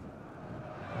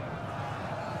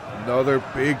 Another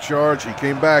big charge. He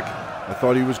came back. I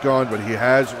thought he was gone, but he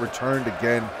has returned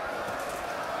again.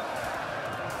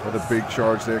 Another big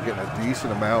charge there, getting a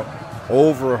decent amount.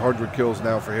 Over 100 kills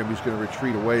now for him. He's going to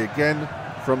retreat away again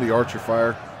from the archer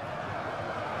fire.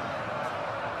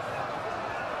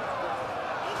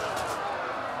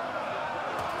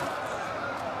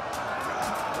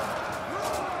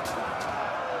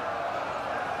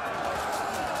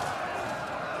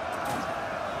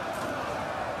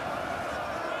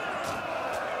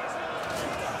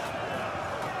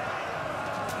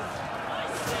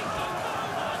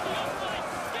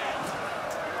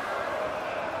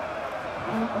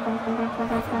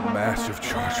 Massive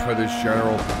charge by this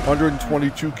general.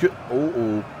 122 kills.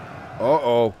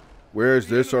 Uh-oh. Where's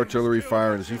this artillery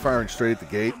firing? Is he firing straight at the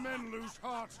gate?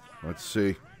 Let's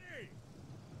see.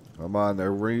 Come on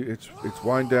there. It's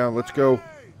wind down. Let's go. I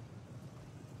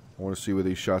want to see where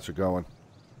these shots are going.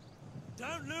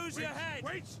 Don't lose your head.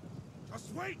 Wait.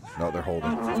 Just wait. No, they're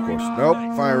holding. Of course. Nope.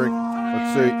 Firing.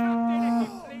 Let's see.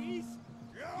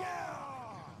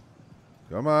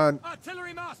 Come on.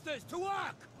 Artillery masters, to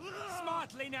work!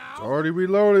 Smartly now. It's already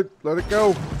reloaded. Let it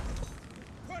go.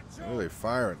 What are they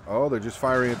firing? Oh, they're just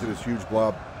firing into this huge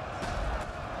blob.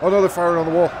 Oh, no, they're firing on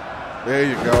the wall. There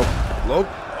you go. Look.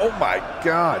 Oh, my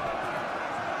God.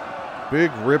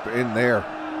 Big rip in there.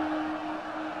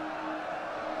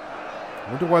 I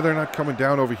wonder why they're not coming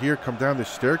down over here, come down this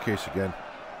staircase again.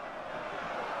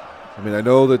 I mean, I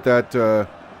know that the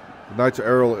Knights of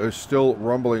Errol is still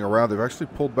rumbling around. They've actually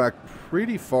pulled back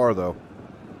pretty far, though.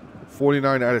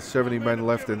 49 out of 70 men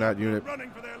left in that unit.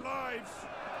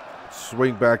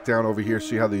 Swing back down over here,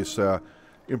 see how this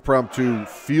impromptu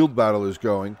field battle is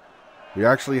going. We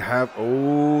actually have,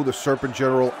 the Serpent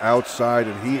General outside,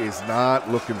 and he is not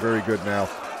looking very good now.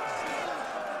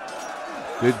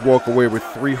 Did walk away with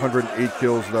 308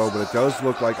 kills, though, but it does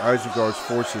look like Isengar's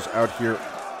forces out here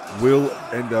will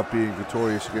end up being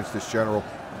victorious against this general.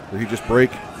 Did he just break?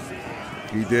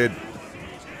 He did.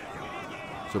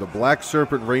 So the Black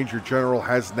Serpent Ranger General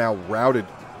has now routed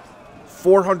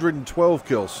 412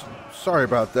 kills. Sorry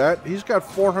about that. He's got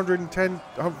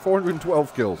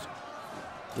 412 kills.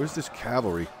 Where's this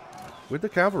cavalry? Where'd the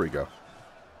cavalry go?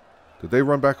 Did they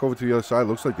run back over to the other side?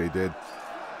 Looks like they did.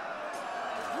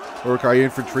 Uruk-hai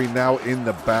infantry now in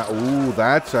the back. Ooh,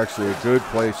 that's actually a good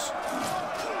place.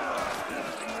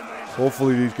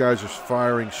 Hopefully these guys are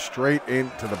firing straight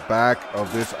into the back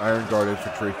of this Iron Guard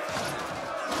infantry.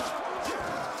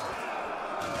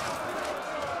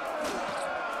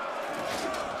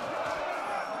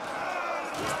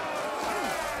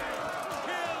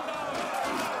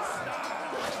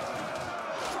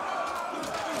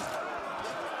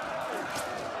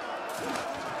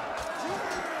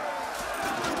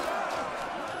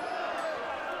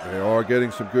 are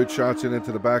getting some good shots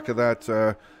into the back of that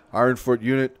Ironfoot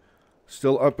unit.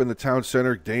 Still up in the town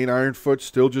center. Dane Ironfoot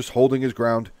still just holding his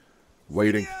ground.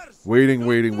 Waiting.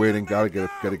 Gotta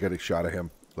get a shot of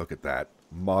him. Look at that.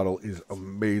 Model is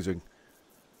amazing.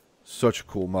 Such a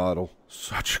cool model.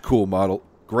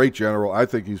 Great general. I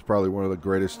think he's probably one of the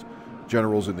greatest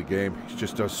generals in the game. He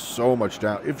just does so much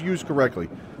damage. If used correctly,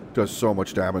 does so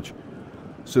much damage.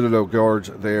 Citadel guards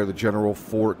there. The general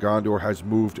for Gondor has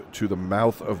moved to the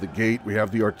mouth of the gate. We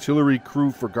have the artillery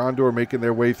crew for Gondor making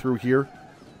their way through here.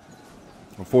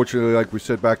 Unfortunately, like we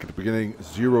said back at the beginning,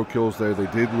 0 kills there. They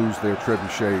did lose their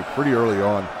trebuchet pretty early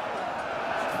on.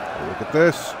 But look at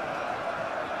this.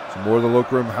 Some more of the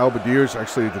Lokrim halberdiers.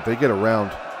 Actually, did they get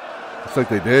around? Looks like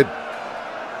they did.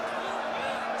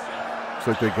 Looks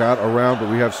like they got around, but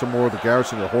we have some more of the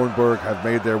garrison of Hornburg have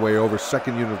made their way over.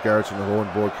 Second unit of garrison of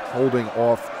Hornburg holding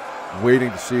off,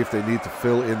 waiting to see if they need to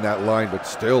fill in that line. But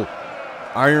still,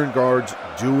 Iron Guards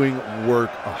doing work.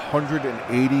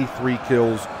 183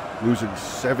 kills, losing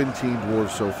 17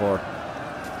 dwarves so far.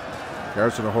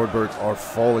 Garrison of Hornburg are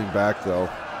falling back, though.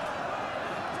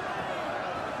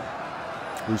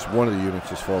 At least one of the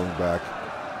units is falling back.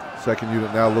 Second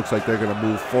unit now looks like they're going to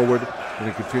move forward.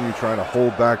 Going to continue trying to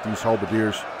hold back these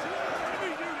halberdiers.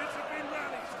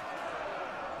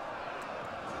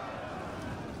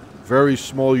 Very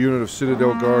small unit of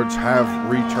Citadel guards have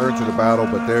returned to the battle,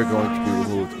 but they're going to be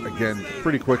removed again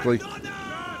pretty quickly.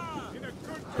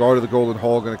 Guard of the Golden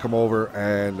Hall going to come over,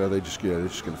 and they're just going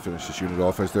to finish this unit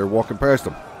off as they're walking past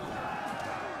them.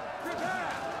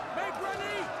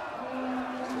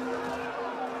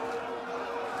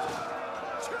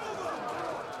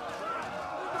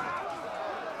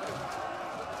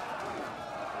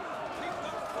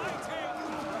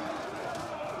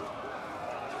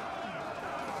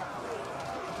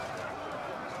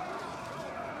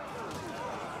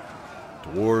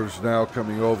 Dwarves now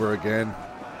coming over again.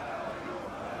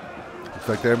 Looks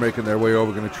like they're making their way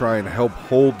over, going to try and help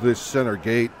hold this center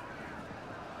gate.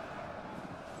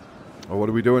 Oh, what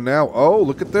are we doing now? Oh,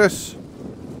 look at this.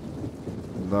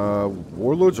 The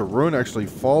Warlords of Ruin actually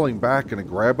falling back and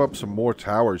grab up some more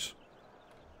towers.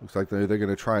 Looks like they're going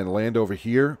to try and land over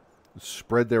here.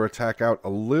 Spread their attack out a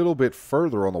little bit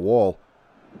further on the wall.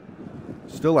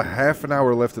 Still a half an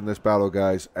hour left in this battle,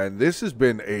 guys. And this has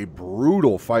been a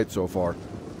brutal fight so far.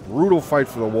 Brutal fight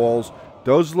for the walls.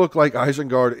 Does look like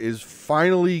Isengard is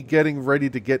finally getting ready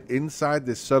to get inside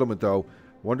this settlement, though.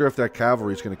 Wonder if that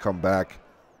cavalry is going to come back.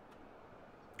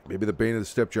 Maybe the Bane of the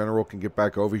Steppe General can get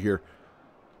back over here.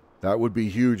 That would be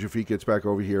huge if he gets back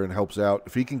over here and helps out.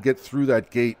 If he can get through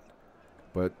that gate.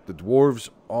 But the dwarves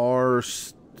are...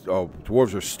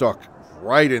 dwarves are stuck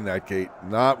right in that gate.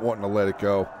 Not wanting to let it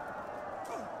go.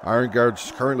 Iron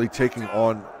Guard's currently taking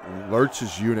on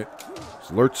Lurtz's unit. Is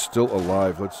Lurtz still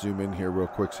alive? Let's zoom in here real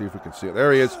quick, see if we can see it.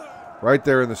 There he is, right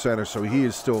there in the center. So he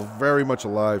is still very much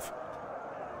alive.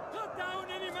 Cut down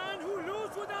any man who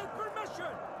lose without permission.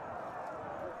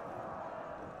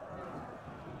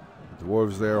 The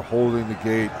dwarves there holding the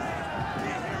gate.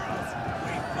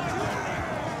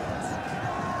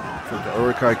 So the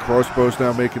Uruk-hai crossbows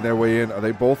now making their way in. Are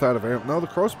they both out of ammo? No, the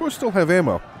crossbows still have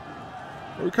ammo.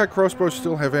 Uruk-hai crossbows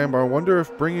still have ammo. I wonder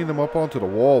if bringing them up onto the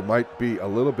wall might be a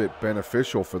little bit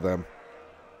beneficial for them.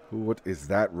 Ooh, what is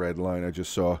that red line I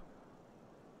just saw?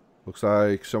 Looks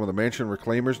like some of the mansion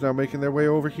reclaimers now making their way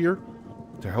over here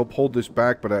to help hold this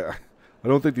back, but I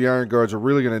don't think the Iron Guards are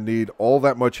really going to need all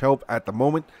that much help at the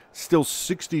moment. Still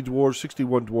 60 dwarves,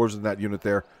 61 dwarves in that unit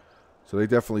there. So they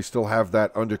definitely still have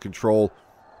that under control.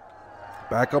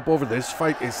 Back up over. This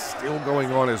fight is still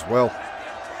going on as well.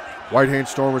 White Hand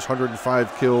Stormers,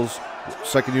 105 kills.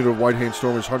 Second unit of White Hand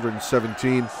Stormers,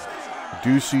 117.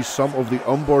 Do see some of the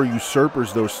Umbar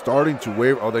Usurpers, though, starting to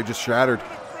waver. Oh, they just shattered.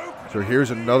 So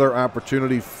here's another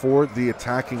opportunity for the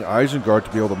attacking Isengard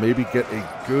to be able to maybe get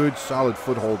a good, solid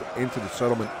foothold into the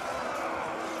settlement.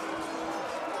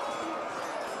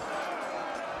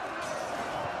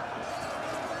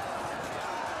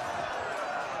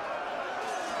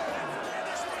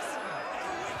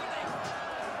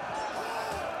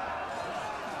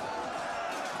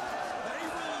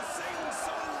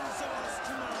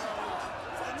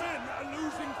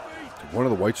 One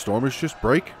of the White Stormers just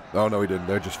break? Oh, no, he didn't.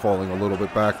 They're just falling a little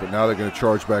bit back, but now they're going to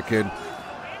charge back in.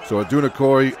 So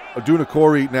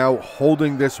Adunakori now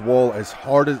holding this wall as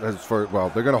hard as for, well,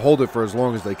 they're going to hold it for as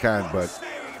long as they can, but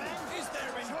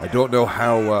I don't know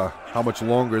how much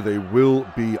longer they will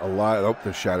be alive. Oh,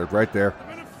 they're shattered right there.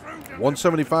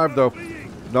 175, though.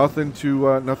 Nothing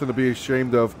to be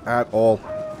ashamed of at all.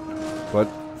 But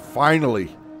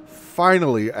finally,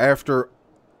 after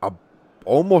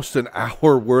almost an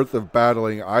hour worth of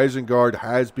battling. Isengard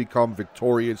has become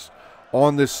victorious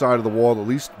on this side of the wall. The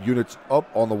least units up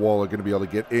on the wall are going to be able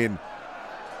to get in.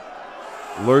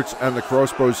 Lurtz and the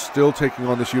crossbows still taking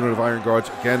on this unit of Iron Guards.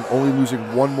 Again, only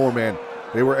losing one more man.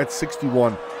 They were at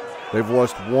 61. They've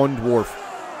lost one dwarf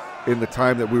in the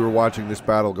time that we were watching this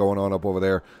battle going on up over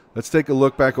there. Let's take a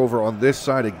look back over on this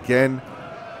side again.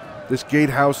 This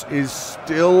gatehouse is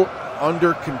still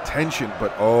under contention,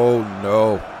 but oh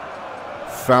no.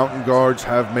 Fountain Guards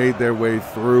have made their way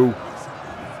through.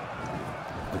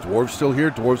 The dwarves still here.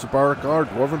 Dwarves of Barrack Guard.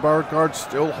 Dwarven Barrack Guard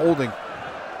still holding.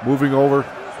 Moving over.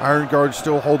 Iron Guard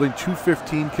still holding.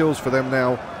 215 kills for them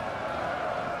now.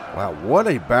 Wow, what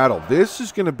a battle. This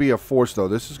is going to be a force, though.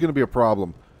 This is going to be a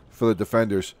problem for the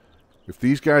defenders. If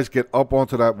these guys get up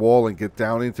onto that wall and get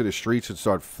down into the streets and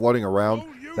start flooding around,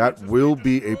 that will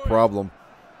be a problem.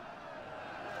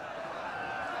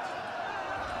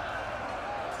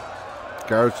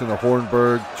 Garrison of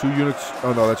Hornburg, 2 units.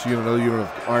 Oh no, that's another unit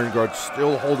of Iron Guard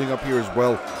still holding up here as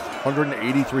well.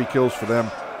 183 kills for them.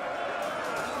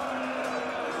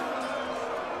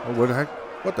 Oh, what the heck?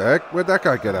 What the heck? Where'd that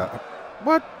guy get at?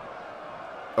 What?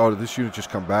 Oh, did this unit just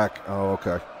come back? Oh,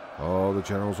 okay. Oh, the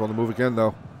general's on the move again,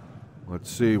 though. Let's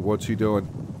see. What's he doing?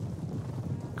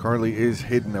 Currently is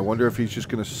hidden. I wonder if he's just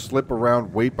going to slip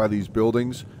around, wait by these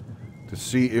buildings to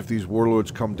see if these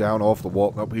warlords come down off the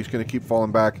wall. Nope, he's going to keep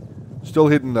falling back. Still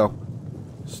hidden, though.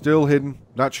 Still hidden.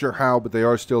 Not sure how, but they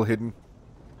are still hidden.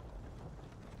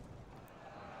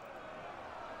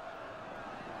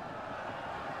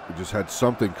 We just had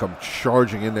something come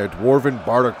charging in there. Dwarven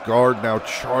Bardic Guard now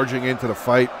charging into the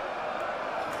fight.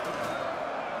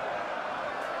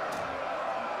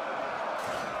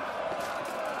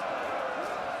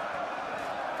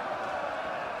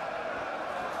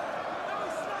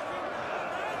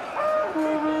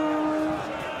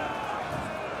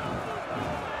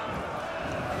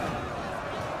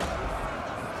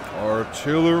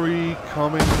 Artillery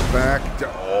coming back.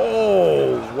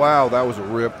 Oh, wow, that was a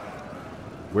rip.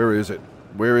 Where is it?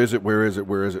 Where is it? Where is it?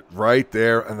 Where is it? Right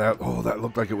there. And that, oh, that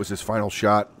looked like it was his final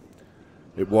shot.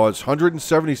 It was.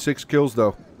 176 kills,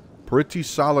 though. Pretty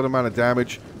solid amount of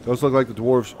damage. Does look like the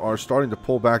dwarves are starting to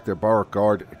pull back their Barrack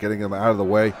Guard, getting them out of the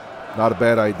way. Not a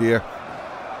bad idea.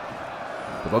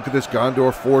 But look at this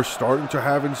Gondor force starting to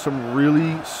having some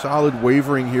really solid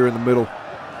wavering here in the middle.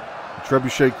 The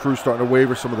Trebuchet crew starting to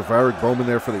waver. Some of the Varric bowmen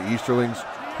there for the Easterlings.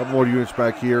 A couple more units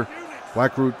back here.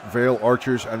 Blackroot Vale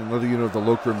Archers and another unit of the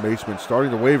Lokrum Macemen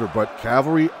starting to waver, but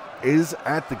cavalry is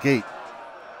at the gate.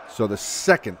 So the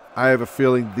second, I have a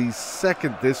feeling the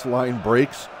second this line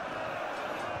breaks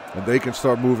and they can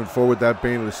start moving forward, that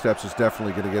Bane of the Steppes is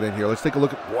definitely going to get in here. Let's take a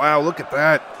look at, wow, look at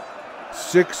that.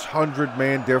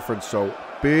 600-man difference, so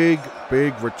big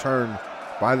return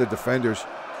by the defenders,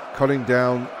 cutting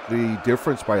down the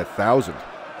difference by 1,000.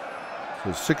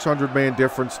 So 600-man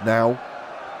difference now.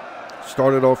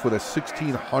 Started off with a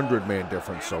 1,600-man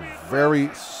difference, so very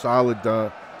solid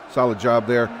job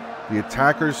there. The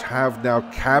attackers have now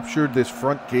captured this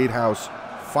front gatehouse,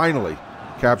 finally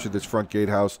captured this front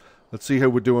gatehouse. Let's see how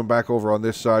we're doing back over on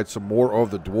this side. Some more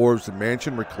of the dwarves, the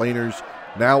mansion reclaimers,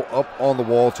 now up on the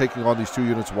wall, taking on these 2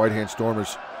 units of White Hand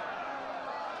Stormers.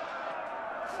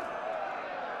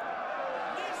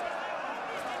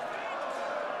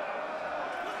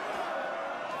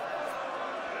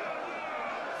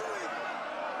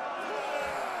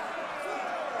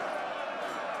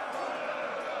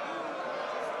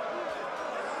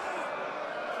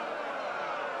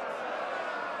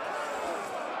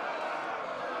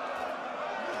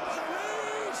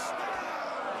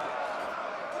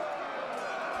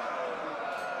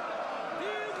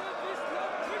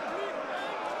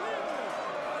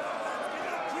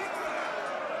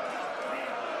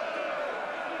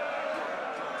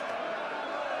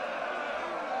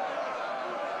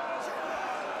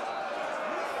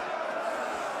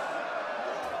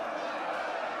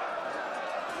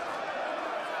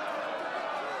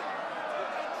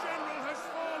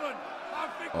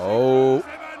 Oh,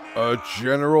 a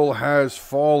general has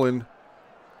fallen.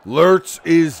 Lurtz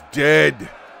is dead.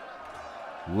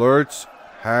 Lurtz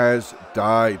has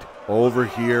died. Over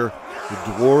here, the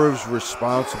dwarves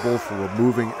responsible for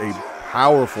removing a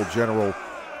powerful general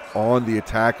on the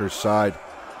attacker's side.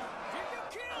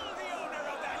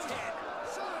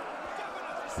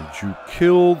 Did you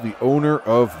kill the owner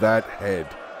of that head?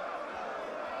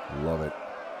 Love it.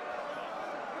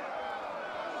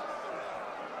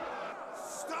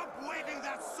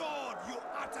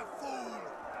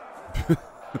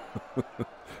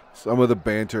 Some of the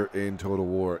banter in Total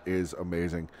War is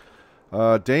amazing.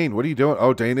 Dane, what are you doing?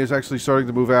 Oh, Dane is actually starting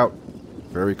to move out.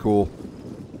 Very cool.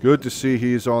 Good to see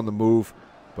he's on the move.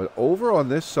 But over on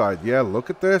this side, yeah, look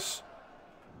at this.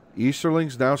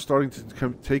 Easterling's now starting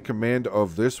to take command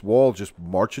of this wall, just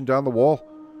marching down the wall.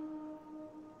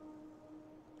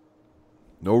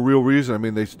 No real reason. I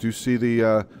mean, they do see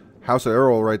the House of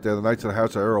Errol right there, the Knights of the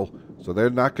House of Errol. So they're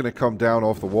not going to come down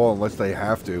off the wall unless they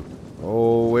have to.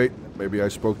 Oh, wait. Maybe I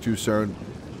spoke too soon.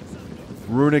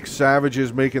 Runic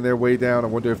Savages making their way down. I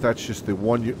wonder if that's just the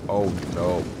one... Oh,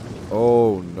 no.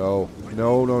 Oh, no.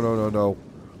 No, no, no, no, no.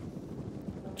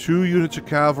 2 units of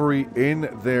cavalry in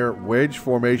their wedge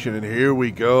formation, and here we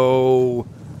go.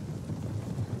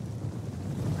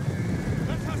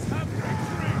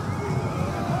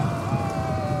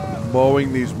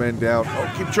 Mowing these men down.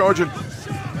 Oh, keep charging.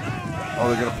 Oh,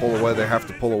 they're going to pull away. They have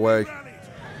to pull away.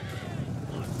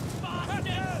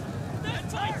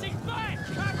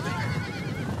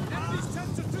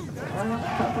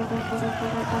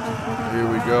 Here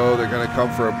we go. They're going to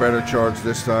come for a better charge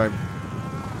this time.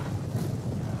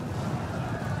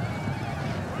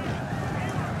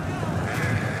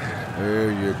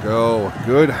 There you go. A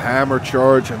good hammer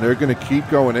charge, and they're going to keep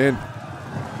going in.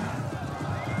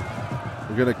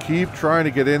 We're going to keep trying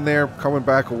to get in there, coming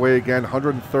back away again.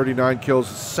 139 kills.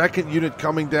 Second unit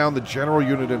coming down. The general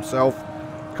unit himself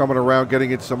coming around,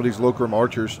 getting into some of these Lokrum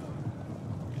archers.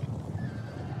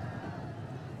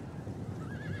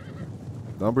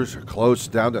 Numbers are close,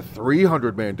 down to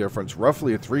 300-man difference.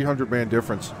 Roughly a 300-man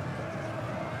difference.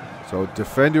 So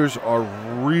defenders are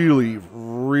really,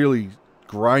 really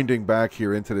grinding back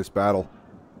here into this battle.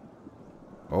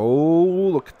 Oh,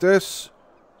 look at this.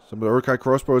 Some of the Urkai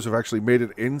crossbows have actually made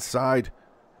it inside.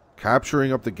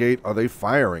 Capturing up the gate. Are they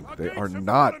firing? They are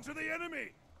not.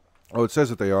 Oh, it says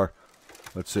that they are.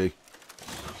 Let's see.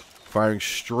 Firing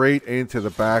straight into the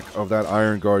back of that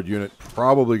Iron Guard unit.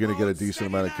 Probably going to get a decent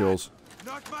amount of kills.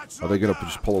 Are they going to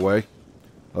just pull away?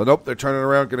 Oh, nope. They're turning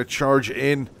around. Going to charge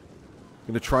in.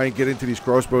 Going to try and get into these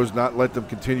crossbows. Not let them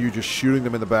continue just shooting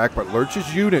them in the back. But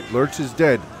Lurch's unit. Lurch is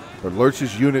dead. But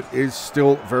Lurch's unit is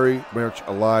still very much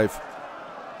alive.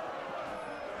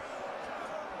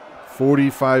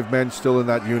 45 men still in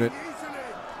that unit.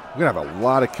 We're going to have a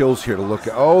lot of kills here to look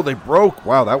at. Oh, they broke.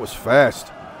 Wow, that was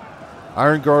fast.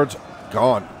 Iron Guard's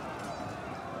gone.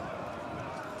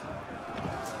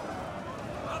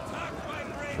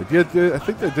 I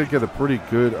think they did get a pretty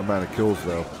good amount of kills,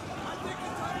 though.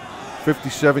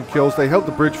 57 kills. They held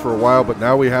the bridge for a while, but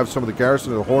now we have some of the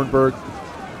garrison of the Hornburg.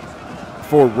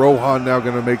 Fort Rohan now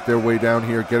going to make their way down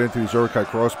here, get into these Urkai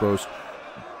crossbows.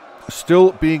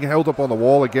 Still being held up on the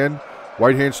wall again.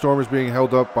 White Hand Stormers being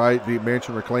held up by the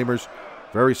Mansion Reclaimers.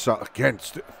 Very solid. Again,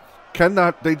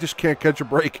 they just can't catch a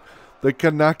break. They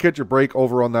cannot catch a break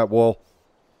over on that wall.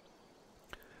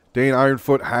 Dane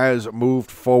Ironfoot has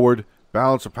moved forward.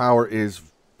 Balance of power is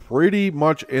pretty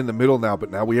much in the middle now,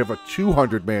 but now we have a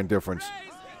 200-man difference.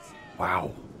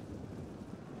 Wow.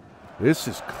 This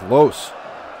is close.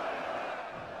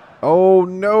 Oh,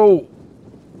 no.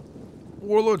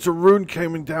 Warlords of Rune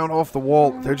coming down off the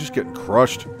wall. They're just getting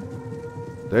crushed.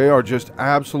 They are just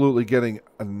absolutely getting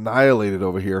annihilated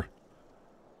over here.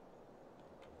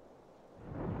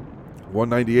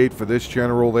 198 for this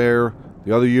general there.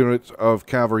 The other units of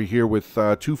cavalry here with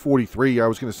 243. I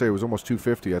was going to say it was almost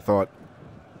 250, I thought.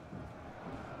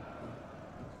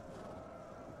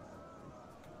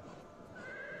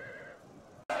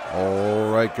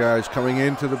 Alright guys, coming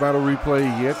into the battle replay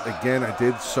yet again. I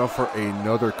did suffer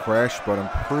another crash, but I'm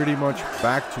pretty much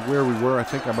back to where we were. I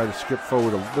think I might have skipped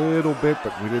forward a little bit,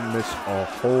 but we didn't miss a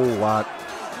whole lot.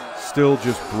 Still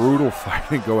just brutal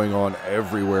fighting going on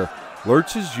everywhere.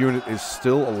 Lurch's unit is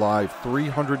still alive.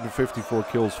 354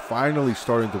 kills, finally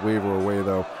starting to waver away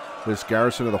though. This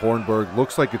garrison of the Hornburg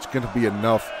looks like it's going to be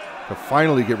enough to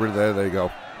finally get rid of that. There they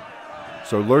go.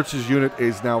 So Lurch's unit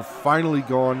is now finally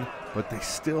gone. But they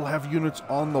still have units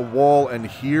on the wall, and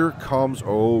here comes,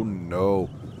 oh no,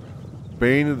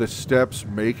 Bane of the Steppes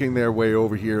making their way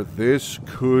over here. This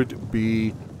could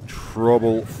be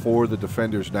trouble for the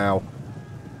defenders now.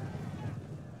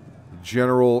 The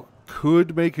general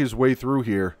could make his way through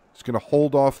here. He's going to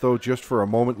hold off, though, just for a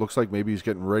moment. Looks like maybe he's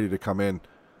getting ready to come in.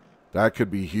 That could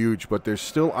be huge, but there's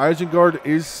still, Isengard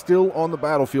is still on the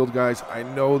battlefield, guys. I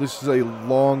know this is a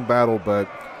long battle, but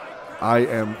I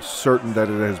am certain that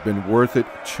it has been worth it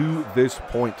to this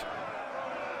point.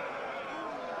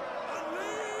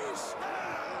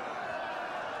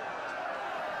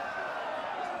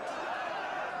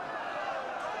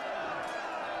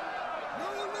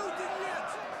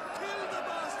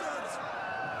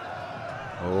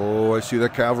 Oh, I see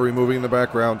that cavalry moving in the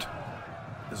background.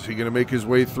 Is he going to make his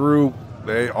way through?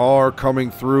 They are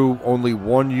coming through. Only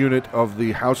one unit of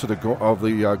the House of the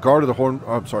Guard of the Horn.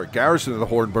 I'm sorry, Garrison of the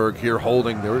Hornburg here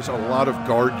holding. There is a lot of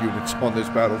guard units on this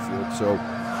battlefield. So,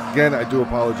 again, I do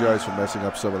apologize for messing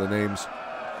up some of the names.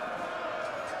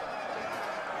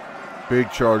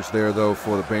 Big charge there, though,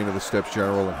 for the Bane of the Steppes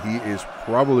General, and he is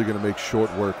probably going to make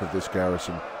short work of this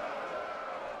garrison.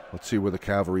 Let's see where the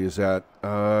cavalry is at.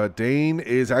 Dane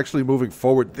is actually moving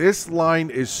forward. This line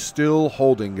is still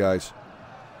holding, guys.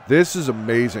 This is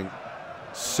amazing.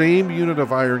 Same unit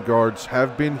of Iron Guards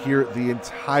have been here the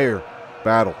entire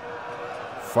battle.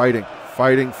 Fighting,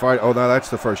 fighting, fight. Oh, no, that's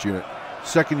the first unit.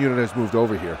 Second unit has moved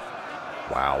over here.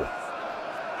 Wow.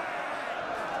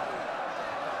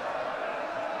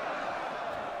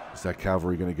 Is that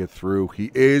cavalry going to get through?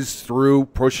 He is through,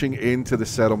 pushing into the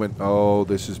settlement. Oh,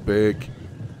 this is big.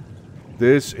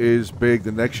 This is big.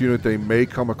 The next unit they may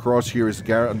come across here is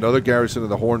another garrison of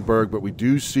the Hornburg, but we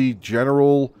do see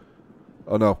General...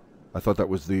 Oh, no. I thought that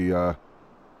was the...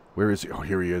 Where is he? Oh,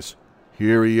 here he is.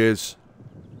 Here he is.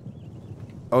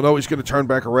 Oh, no, he's going to turn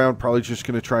back around. Probably just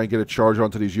going to try and get a charge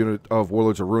onto these unit of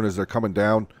Warlords of Ruin as they're coming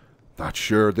down. Not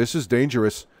sure. This is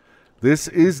dangerous. This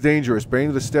is dangerous. Bane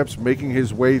of the Steppes making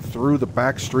his way through the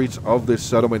back streets of this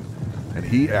settlement. And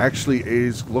he actually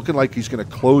is looking like he's going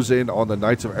to close in on the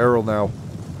Knights of Errol now.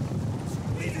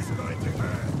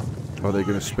 Are they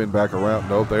going to spin back around?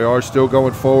 Nope, they are still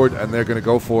going forward, and they're going to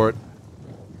go for it.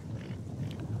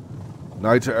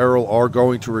 Knights of Errol are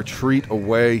going to retreat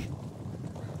away.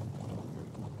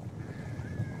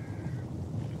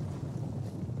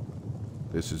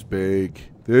 This is big.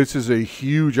 This is a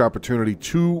huge opportunity.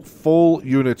 2 full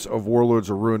units of Warlords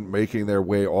of Ruin making their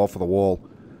way off of the wall.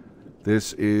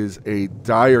 This is a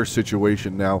dire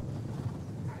situation now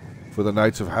for the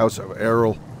Knights of House of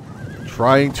Errol.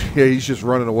 Trying to... Yeah, he's just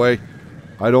running away.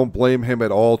 I don't blame him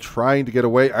at all. Trying to get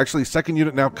away. Actually, second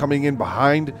unit now coming in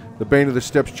behind the Bane of the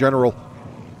Steppes General.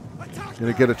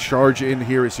 Going to get a charge in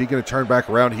here. Is he going to turn back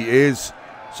around? He is.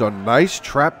 So nice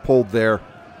trap pulled there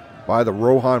by the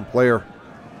Rohan player.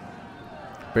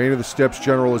 Bane of the Steppes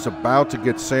General is about to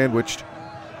get sandwiched.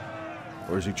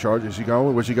 Where's he charged? Is he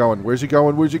going? Where's he going? Where's he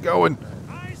going? Where's he going?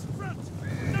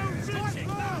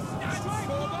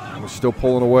 We're still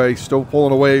pulling away. Still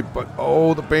pulling away. But,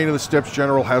 oh, the Bane of the Steppes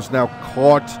General has now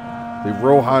caught the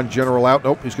Rohan General out.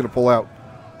 Nope, he's going to pull out.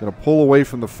 Going to pull away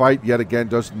from the fight yet again.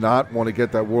 Does not want to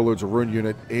get that Warlords of Ruin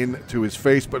unit into his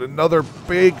face. But another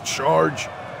big charge.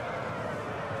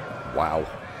 Wow.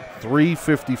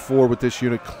 354 with this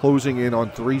unit closing in on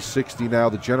 360 now.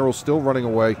 The General still running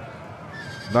away.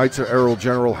 Knights of Errol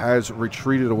General has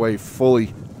retreated away fully.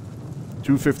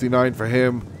 259 for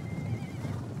him.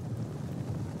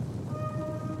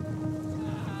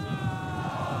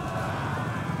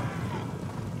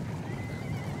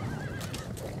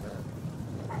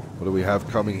 What do we have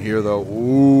coming here, though?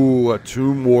 Ooh, a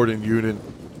Tomb Warden unit.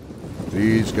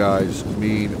 These guys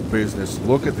mean business.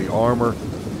 Look at the armor.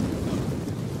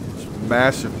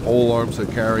 Massive pole arms they're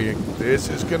carrying. This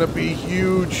is going to be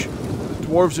huge. The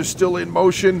dwarves are still in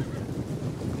motion.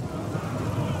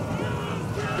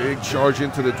 Big charge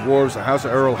into the dwarves. The House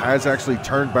of Errol has actually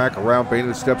turned back around. Bane of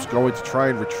the Steppes going to try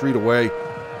and retreat away.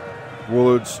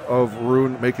 Warlords of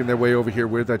Ruin making their way over here.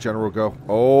 Where'd that general go?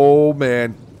 Oh,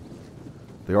 man.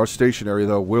 They are stationary,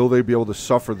 though. Will they be able to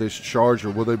suffer this charge, or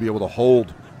will they be able to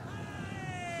hold?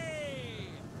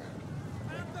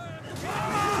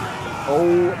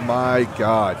 Oh, my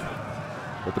God.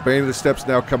 But the Bane of the Steppes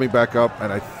now coming back up,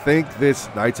 and I think this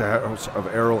Knights House of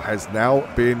Errol has now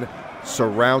been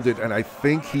surrounded, and I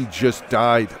think he just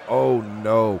died. Oh,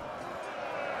 no.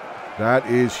 That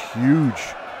is huge.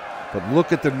 But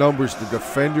look at the numbers. The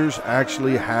defenders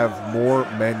actually have more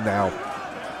men now.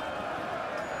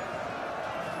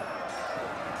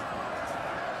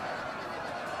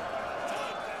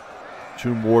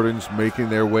 Tomb Wardens making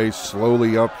their way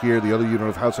slowly up here. The other unit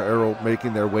of House of Errol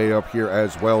making their way up here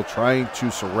as well, trying to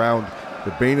surround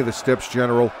the Bane of the Steppes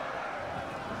General.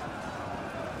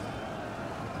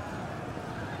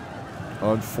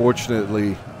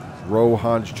 Unfortunately,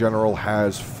 Rohan's general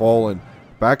has fallen.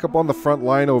 Back up on the front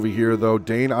line over here, though.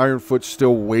 Dane Ironfoot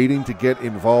still waiting to get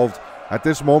involved. At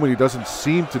this moment, he doesn't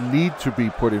seem to need to be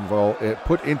put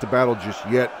into battle just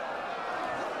yet.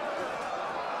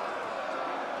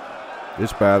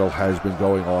 This battle has been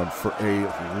going on for a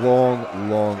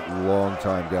long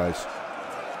time, guys.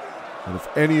 And if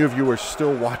any of you are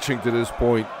still watching to this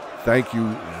point, thank you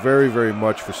very, very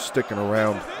much for sticking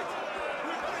around.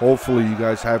 Hopefully you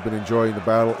guys have been enjoying the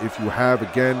battle. If you have,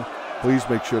 again, please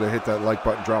make sure to hit that like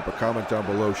button, drop a comment down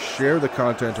below, share the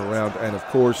content around, and of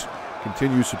course,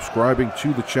 continue subscribing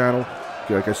to the channel.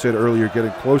 like I said earlier,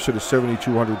 getting closer to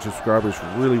 7,200 subscribers.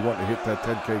 Really wanting to hit that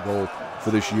 10K goal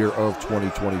for this year of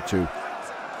 2022.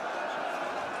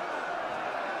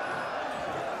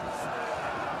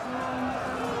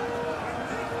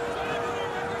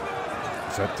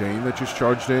 Is that Dane that just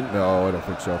charged in? No, I don't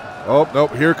think so. Oh,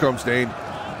 nope, here comes Dane.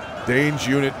 Dane's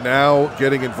unit now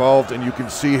getting involved, and you can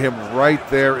see him right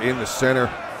there in the center,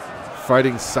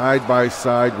 fighting side by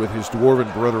side with his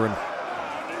dwarven brethren.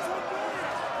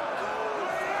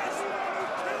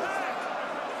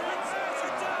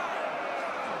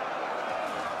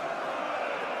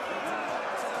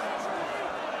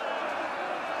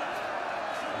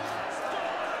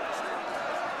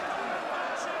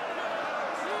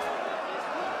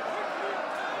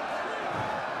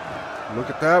 Look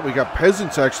at that. We got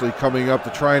peasants actually coming up to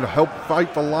try and help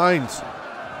fight the lines.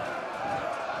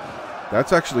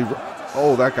 That's actually...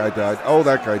 Oh, that guy died. Oh,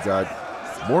 that guy died.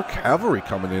 More cavalry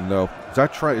coming in, though.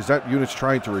 Is that units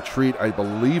trying to retreat? I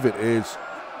believe it is.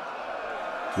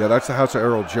 Yeah, that's the House of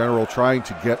Errol General trying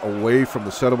to get away from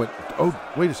the settlement. Oh,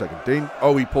 wait a second. Dane...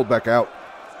 Oh, he pulled back out.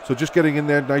 So just getting in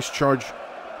there. Nice charge.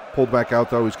 Pulled back out,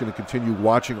 though. He's going to continue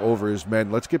watching over his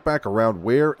men. Let's get back around.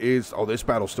 Where is... Oh, this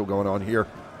battle's still going on here.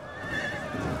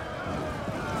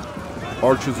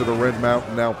 Archers of the Red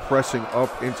Mountain now pressing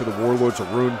up into the Warlords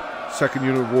of Ruin. Second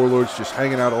unit of Warlords just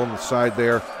hanging out on the side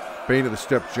there. Bane of the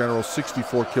Steppe General,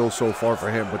 64 kills so far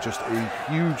for him, but just a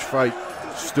huge fight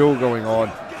still going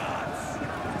on.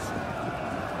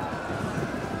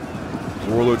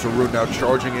 Warlords of Ruin now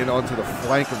charging in onto the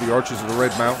flank of the Archers of the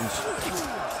Red Mountains.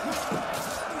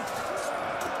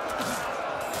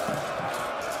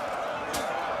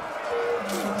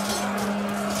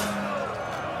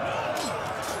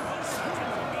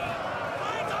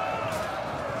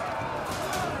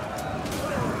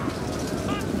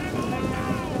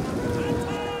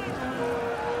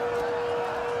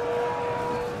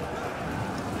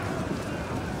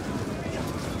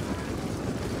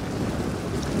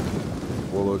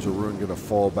 Warlords of Ruin going to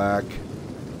fall back.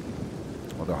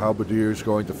 Well, the Halberdiers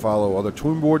going to follow. Well, the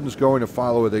Tomb Wardens going to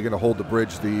follow. Are they going to hold the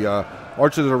bridge? The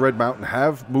Archers of the Red Mountain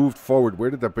have moved forward. Where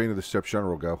did that Bane of the Steppe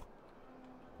General go?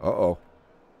 Uh-oh.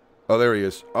 Oh, there he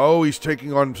is. Oh, he's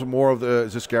taking on some more of the...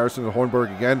 Is this garrison of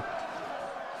Hornburg again?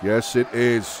 Yes, it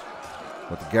is.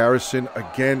 But the garrison,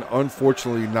 again,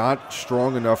 unfortunately not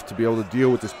strong enough to be able to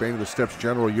deal with this Bane of the Steppe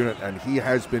General unit, and he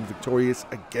has been victorious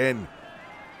again,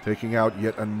 taking out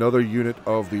yet another unit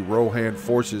of the Rohan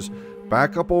forces.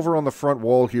 Back up over on the front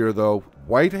wall here, though.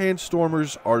 White Hand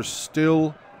Stormers are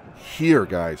still here,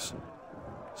 guys.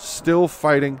 Still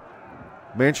fighting.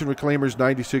 Mansion Reclaimers,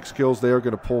 96 kills. They are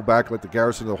going to pull back. Let the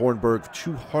garrison of the Hornburg,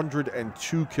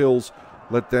 202 kills.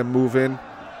 Let them move in.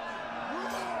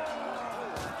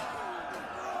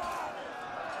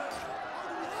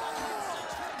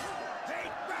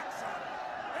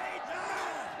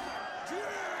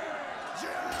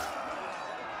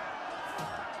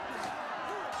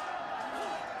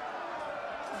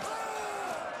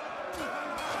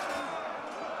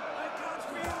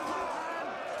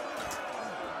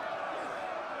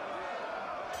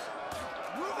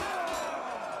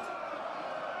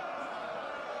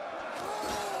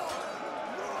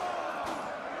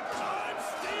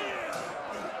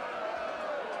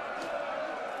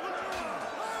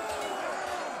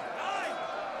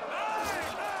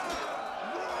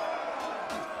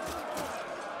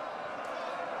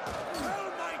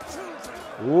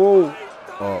 Whoa.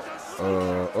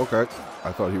 Okay.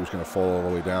 I thought he was going to fall all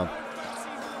the way down.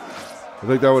 I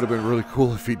think that would have been really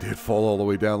cool if he did fall all the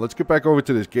way down. Let's get back over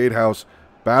to this gatehouse.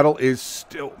 Battle is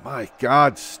still, my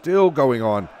God, still going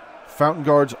on. Fountain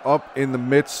Guards up in the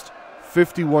midst.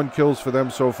 51 kills for them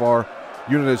so far.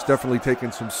 Unit has definitely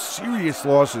taken some serious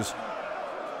losses.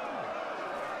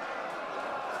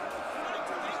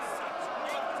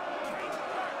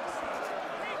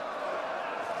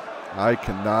 I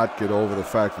cannot get over the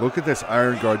fact. Look at this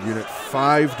Iron Guard unit.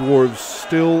 5 dwarves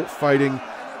still fighting.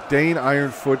 Dane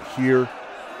Ironfoot here,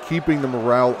 keeping the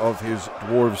morale of his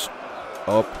dwarves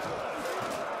up,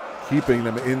 keeping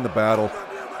them in the battle.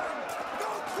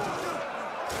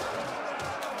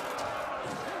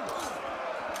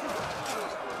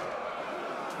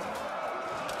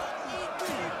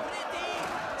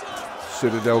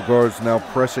 Citadel Guards now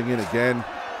pressing in again.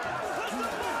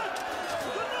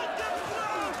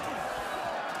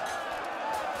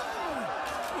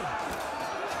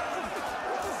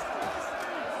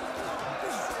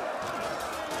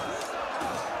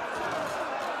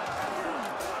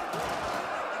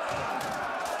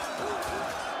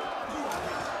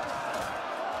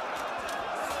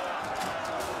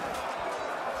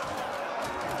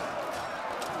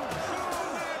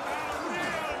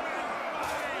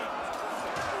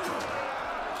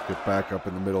 Get back up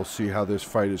in the middle, see how this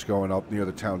fight is going up near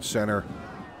the town center.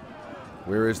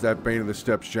 Where is that Bane of the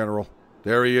Steppes general?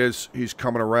 There he is. He's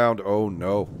coming around. Oh,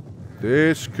 no.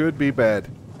 This could be bad.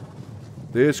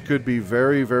 This could be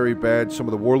very, very bad. Some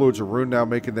of the Warlords of Rune now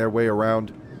making their way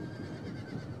around.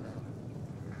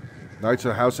 Knights of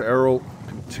the House of Errol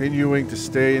continuing to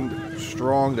stand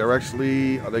strong. They're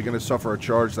actually... Are they going to suffer a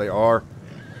charge? They are.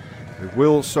 They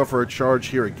will suffer a charge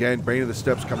here again. Bane of the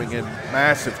Steppes coming in.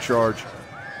 Massive charge.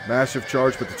 Massive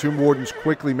charge, but the Tomb Wardens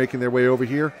quickly making their way over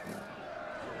here.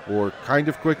 Or kind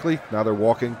of quickly. Now they're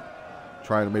walking.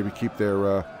 Trying to maybe keep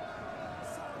their...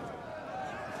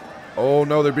 Oh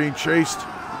no, they're being chased.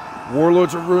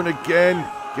 Warlords of Rune again.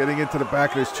 Getting into the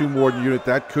back of this Tomb Warden unit.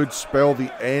 That could spell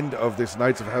the end of this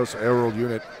Knights of House Errol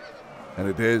unit. And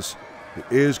it is. It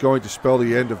is going to spell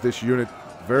the end of this unit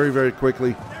very, very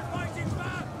quickly.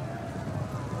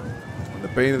 And the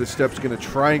Bane of the Steppes going to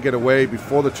try and get away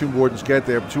before the Tomb Wardens get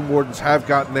there. Tomb Wardens have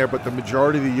gotten there, but the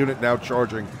majority of the unit now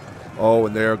charging. Oh,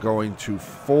 and they're going to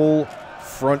full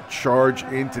front charge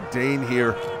into Dane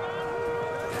here.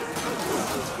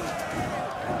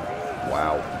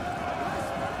 Wow.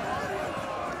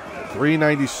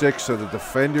 396, so the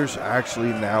defenders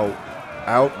actually now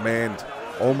outmanned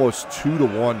almost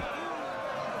 2-1.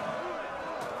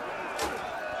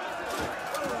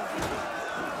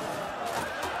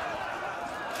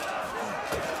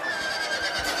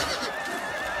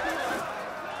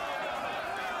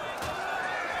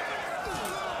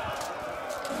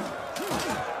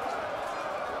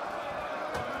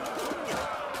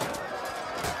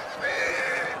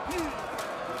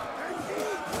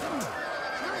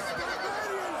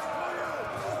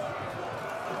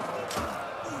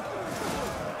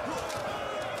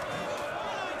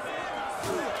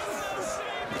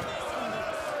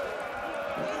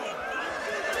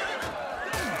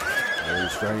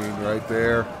 Staying right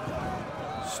there.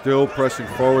 Still pressing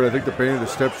forward. I think the Bane of the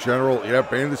Steppes general, yeah,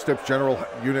 Bane of the Steppes general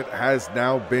unit has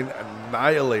now been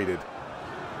annihilated.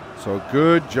 So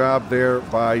good job there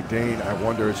by Dane. I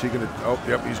wonder, is he going to, oh,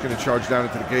 yep, he's going to charge down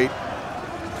into the gate.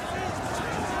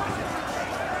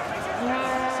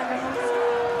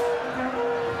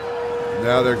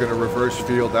 Now they're going to reverse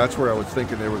field. That's where I was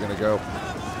thinking they were going to go.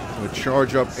 Going to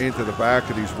charge up into the back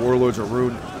of these Warlords of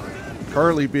Rune.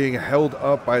 Currently being held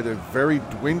up by the very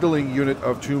dwindling unit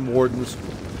of Tomb Wardens.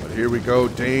 But here we go,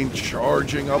 Dane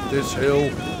charging up this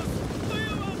hill.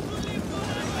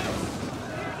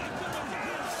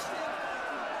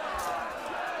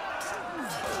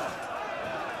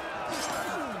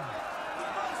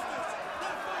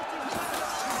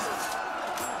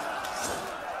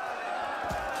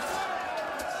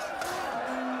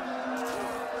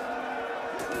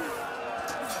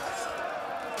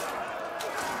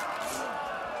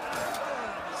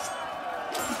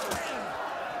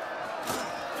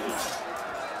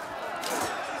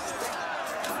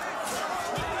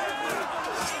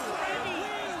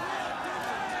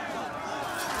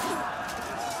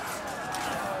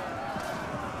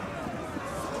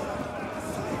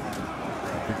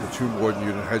 Tomb Warden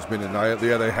unit has been annihilated.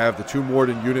 Yeah, they have. The Tomb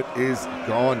Warden unit is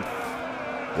gone.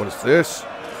 What is this?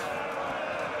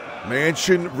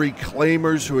 Mansion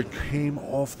Reclaimers who had came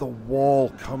off the wall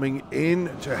coming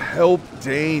in to help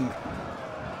Dane.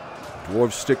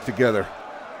 Dwarves stick together.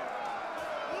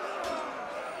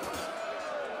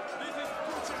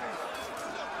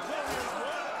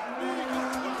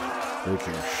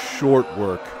 Making short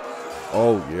work.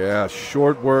 Oh yeah,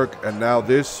 short work, and now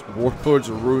this Warlords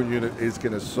of Rune unit is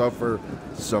going to suffer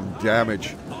some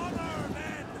damage.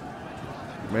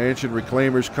 Mansion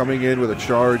Reclaimers coming in with a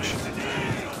charge.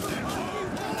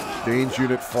 Dane's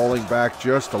unit falling back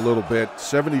just a little bit.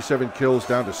 77 kills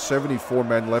down to 74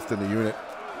 men left in the unit.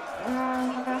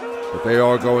 But they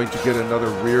are going to get another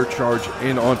rear charge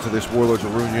in onto this Warlords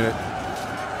of Rune unit.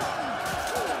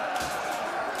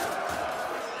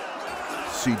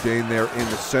 See Dane there in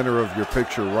the center of your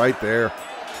picture right there.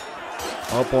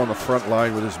 Up on the front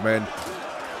line with his men.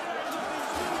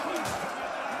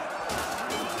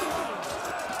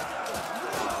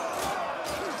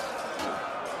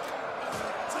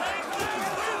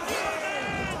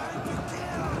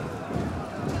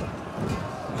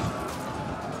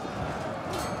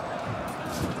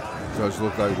 Does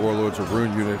look like Warlords of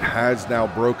Rune unit has now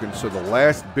broken, so the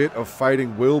last bit of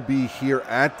fighting will be here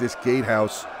at this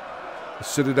gatehouse. The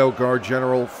Citadel Guard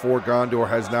General for Gondor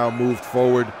has now moved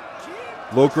forward.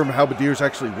 Lokrum Halberdiers,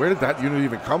 actually, where did that unit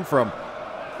even come from?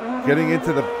 Getting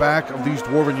into the back of these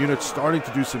Dwarven units, starting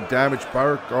to do some damage.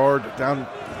 Barrack Guard down,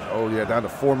 oh yeah, down to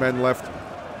 4 men left.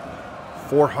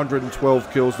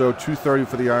 412 kills though, 230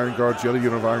 for the Iron Guards. The other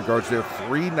unit of Iron Guards there,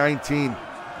 319.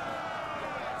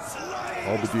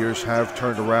 Halberdiers have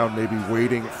turned around, maybe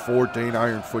waiting for Dane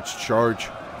Ironfoot's charge.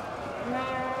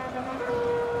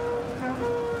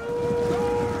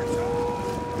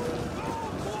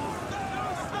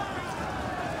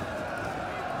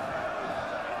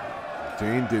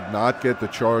 Dane did not get the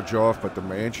charge off, but the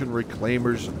Mansion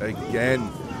Reclaimers again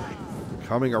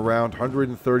coming around.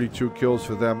 132 kills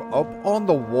for them. Up on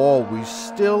the wall, we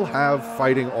still have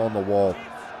fighting on the wall.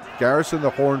 Garrison the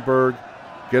Hornburg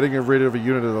getting rid of a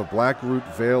unit of the Blackroot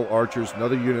Vale Archers.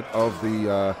 Another unit of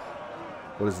the,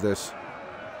 what is this?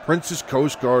 Princess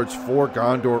Coast Guards for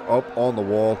Gondor up on the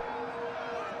wall.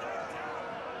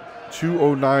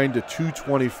 209 to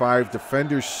 225.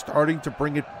 Defenders starting to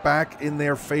bring it back in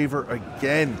their favor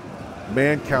again,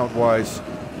 man count-wise.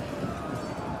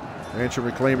 Mansion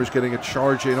Reclaimers getting a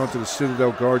charge in onto the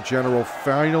Citadel Guard General.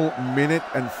 Final minute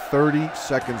and 30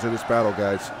 seconds of this battle,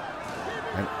 guys.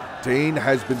 And Dane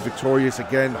has been victorious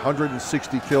again.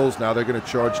 160 kills. Now they're going to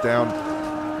charge down,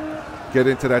 get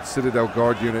into that Citadel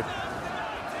Guard unit.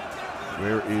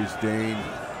 Where is Dane?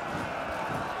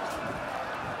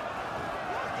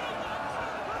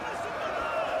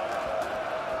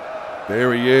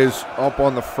 There he is, up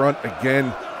on the front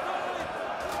again.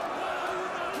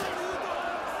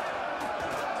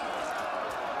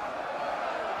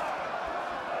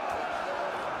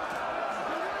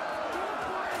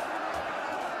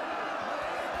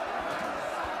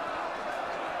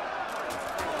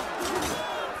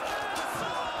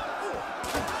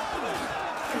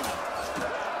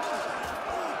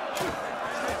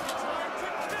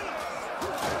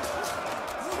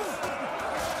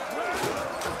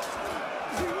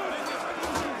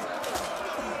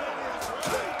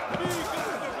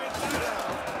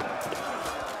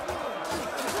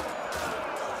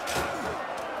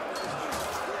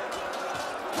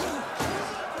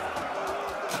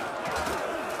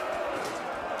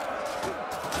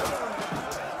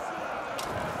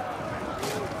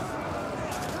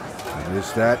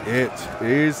 Is that it?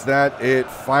 Is that it?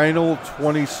 Final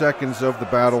 20 seconds of the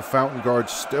battle. Fountain Guard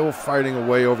still fighting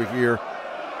away over here.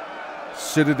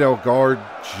 Citadel Guard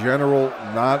General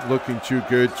not looking too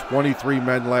good. 23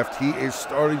 men left. He is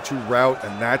starting to rout,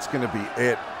 and that's going to be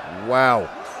it. Wow.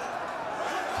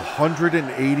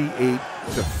 188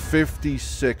 to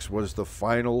 56 was the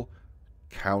final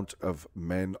count of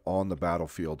men on the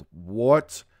battlefield.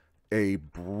 What a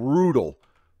brutal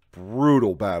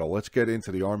battle. Let's get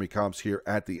into the army comps here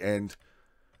at the end.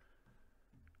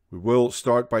 We will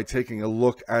start by taking a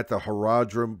look at the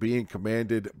Haradrim being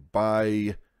commanded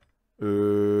by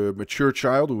Mature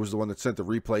Child, who was the one that sent the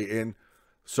replay in.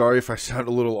 Sorry if I sound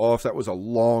a little off. That was a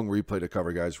long replay to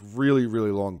cover, guys. Really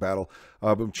long battle.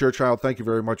 But Mature Child, thank you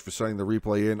very much for sending the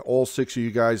replay in. All 6 of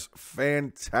you guys,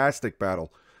 fantastic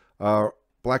battle.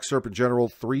 Black Serpent General,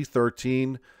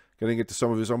 313. Getting into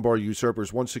some of his unbarred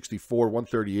usurpers, 164,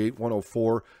 138,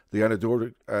 104. The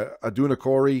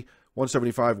Adunakori,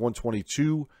 175,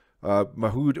 122.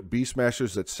 Mahood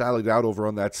Beastmasters that sallied out over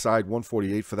on that side,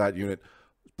 148 for that unit.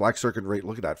 Black Serpent rate,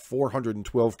 look at that,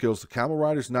 412 kills. The Camel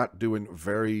Rider's not doing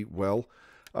very well.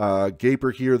 Gaper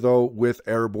here, though, with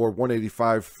Erebor,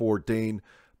 185 for Dane.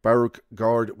 Baruch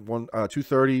Guard,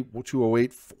 230,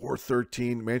 208,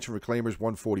 413. Mansion Reclaimers,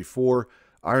 144.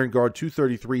 Iron Guard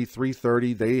 233,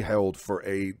 330. They held for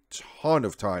a ton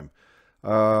of time.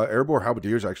 Erebor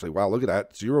Halberdiers, actually, wow, look at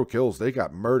that. 0 kills. They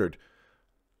got murdered.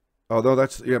 Although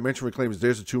that's, yeah, Mansion Reclaimers.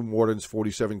 There's the Tomb Wardens,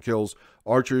 47 kills.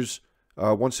 Archers,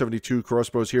 172.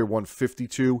 Crossbows here,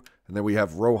 152. And then we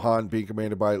have Rohan being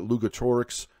commanded by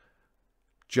Lugatorix.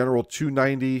 General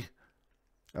 290.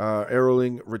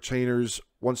 Arrowling Retainers,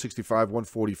 165,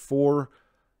 144.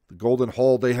 The Golden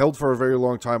Hall, they held for a very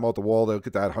long time out the wall. They'll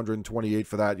get that 128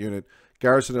 for that unit.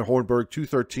 Garrison and Hornburg,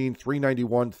 213,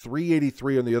 391,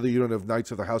 383 on the other unit of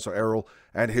Knights of the House of Errol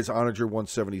and his Onager,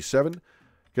 177.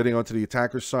 Getting onto the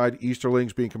attacker's side,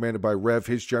 Easterlings being commanded by Rev,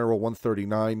 his general,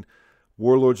 139.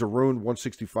 Warlords of Ruin,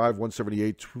 165,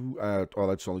 178. Oh,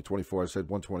 that's only 24. I said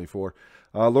 124.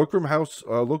 Lokrum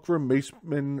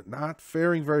Macemen not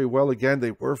faring very well again.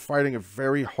 They were fighting a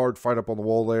very hard fight up on the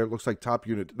wall there. It looks like top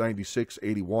unit 96,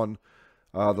 81.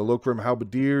 The Lokrum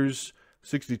Halberdiers,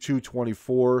 62,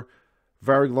 24.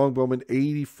 Varying Longbowmen,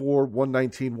 84,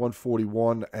 119,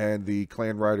 141. And the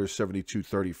Clan Riders, 72,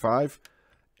 35.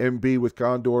 MB with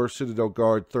Gondor, Citadel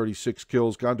Guard, 36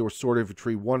 kills. Gondor Sword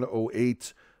Infantry,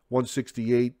 108,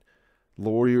 168.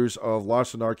 Warriors of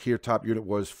Larsenark here, top unit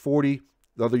was 40.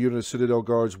 The other unit of Citadel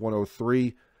Guards,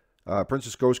 103.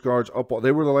 Princess Ghost Guards,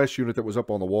 they were the last unit that was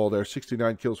up on the wall there.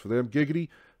 69 kills for them. Giggity,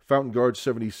 Fountain Guards,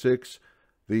 76.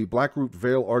 The Blackroot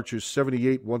Vale Archers,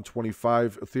 78,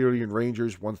 125. Etherean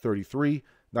Rangers, 133.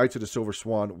 Knights of the Silver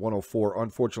Swan, 104.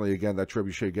 Unfortunately, again, that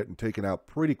trebuchet getting taken out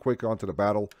pretty quick onto the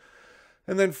battle.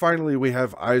 And then finally, we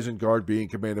have Isengard being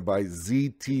commanded by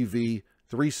ZTV,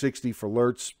 360 for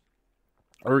Lurtz.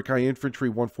 Uruk-hai Infantry,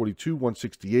 142,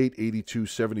 168, 82,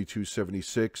 72,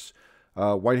 76.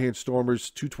 White Hand Stormers,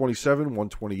 227,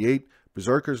 128.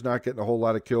 Berserkers not getting a whole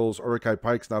lot of kills. Uruk-hai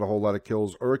Pikes, not a whole lot of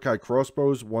kills. Uruk-hai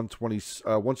Crossbows,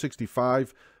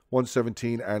 165,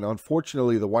 117. And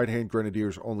unfortunately, the White Hand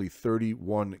Grenadiers, only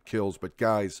 31 kills. But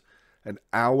guys, an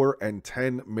hour and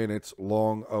 10 minutes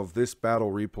long of this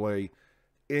battle replay.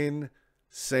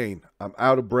 Insane. I'm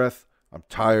out of breath. I'm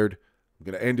tired. I'm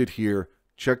going to end it here.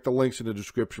 Check the links in the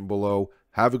description below.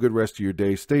 Have a good rest of your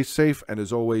day. Stay safe. And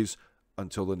as always,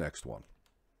 until the next one.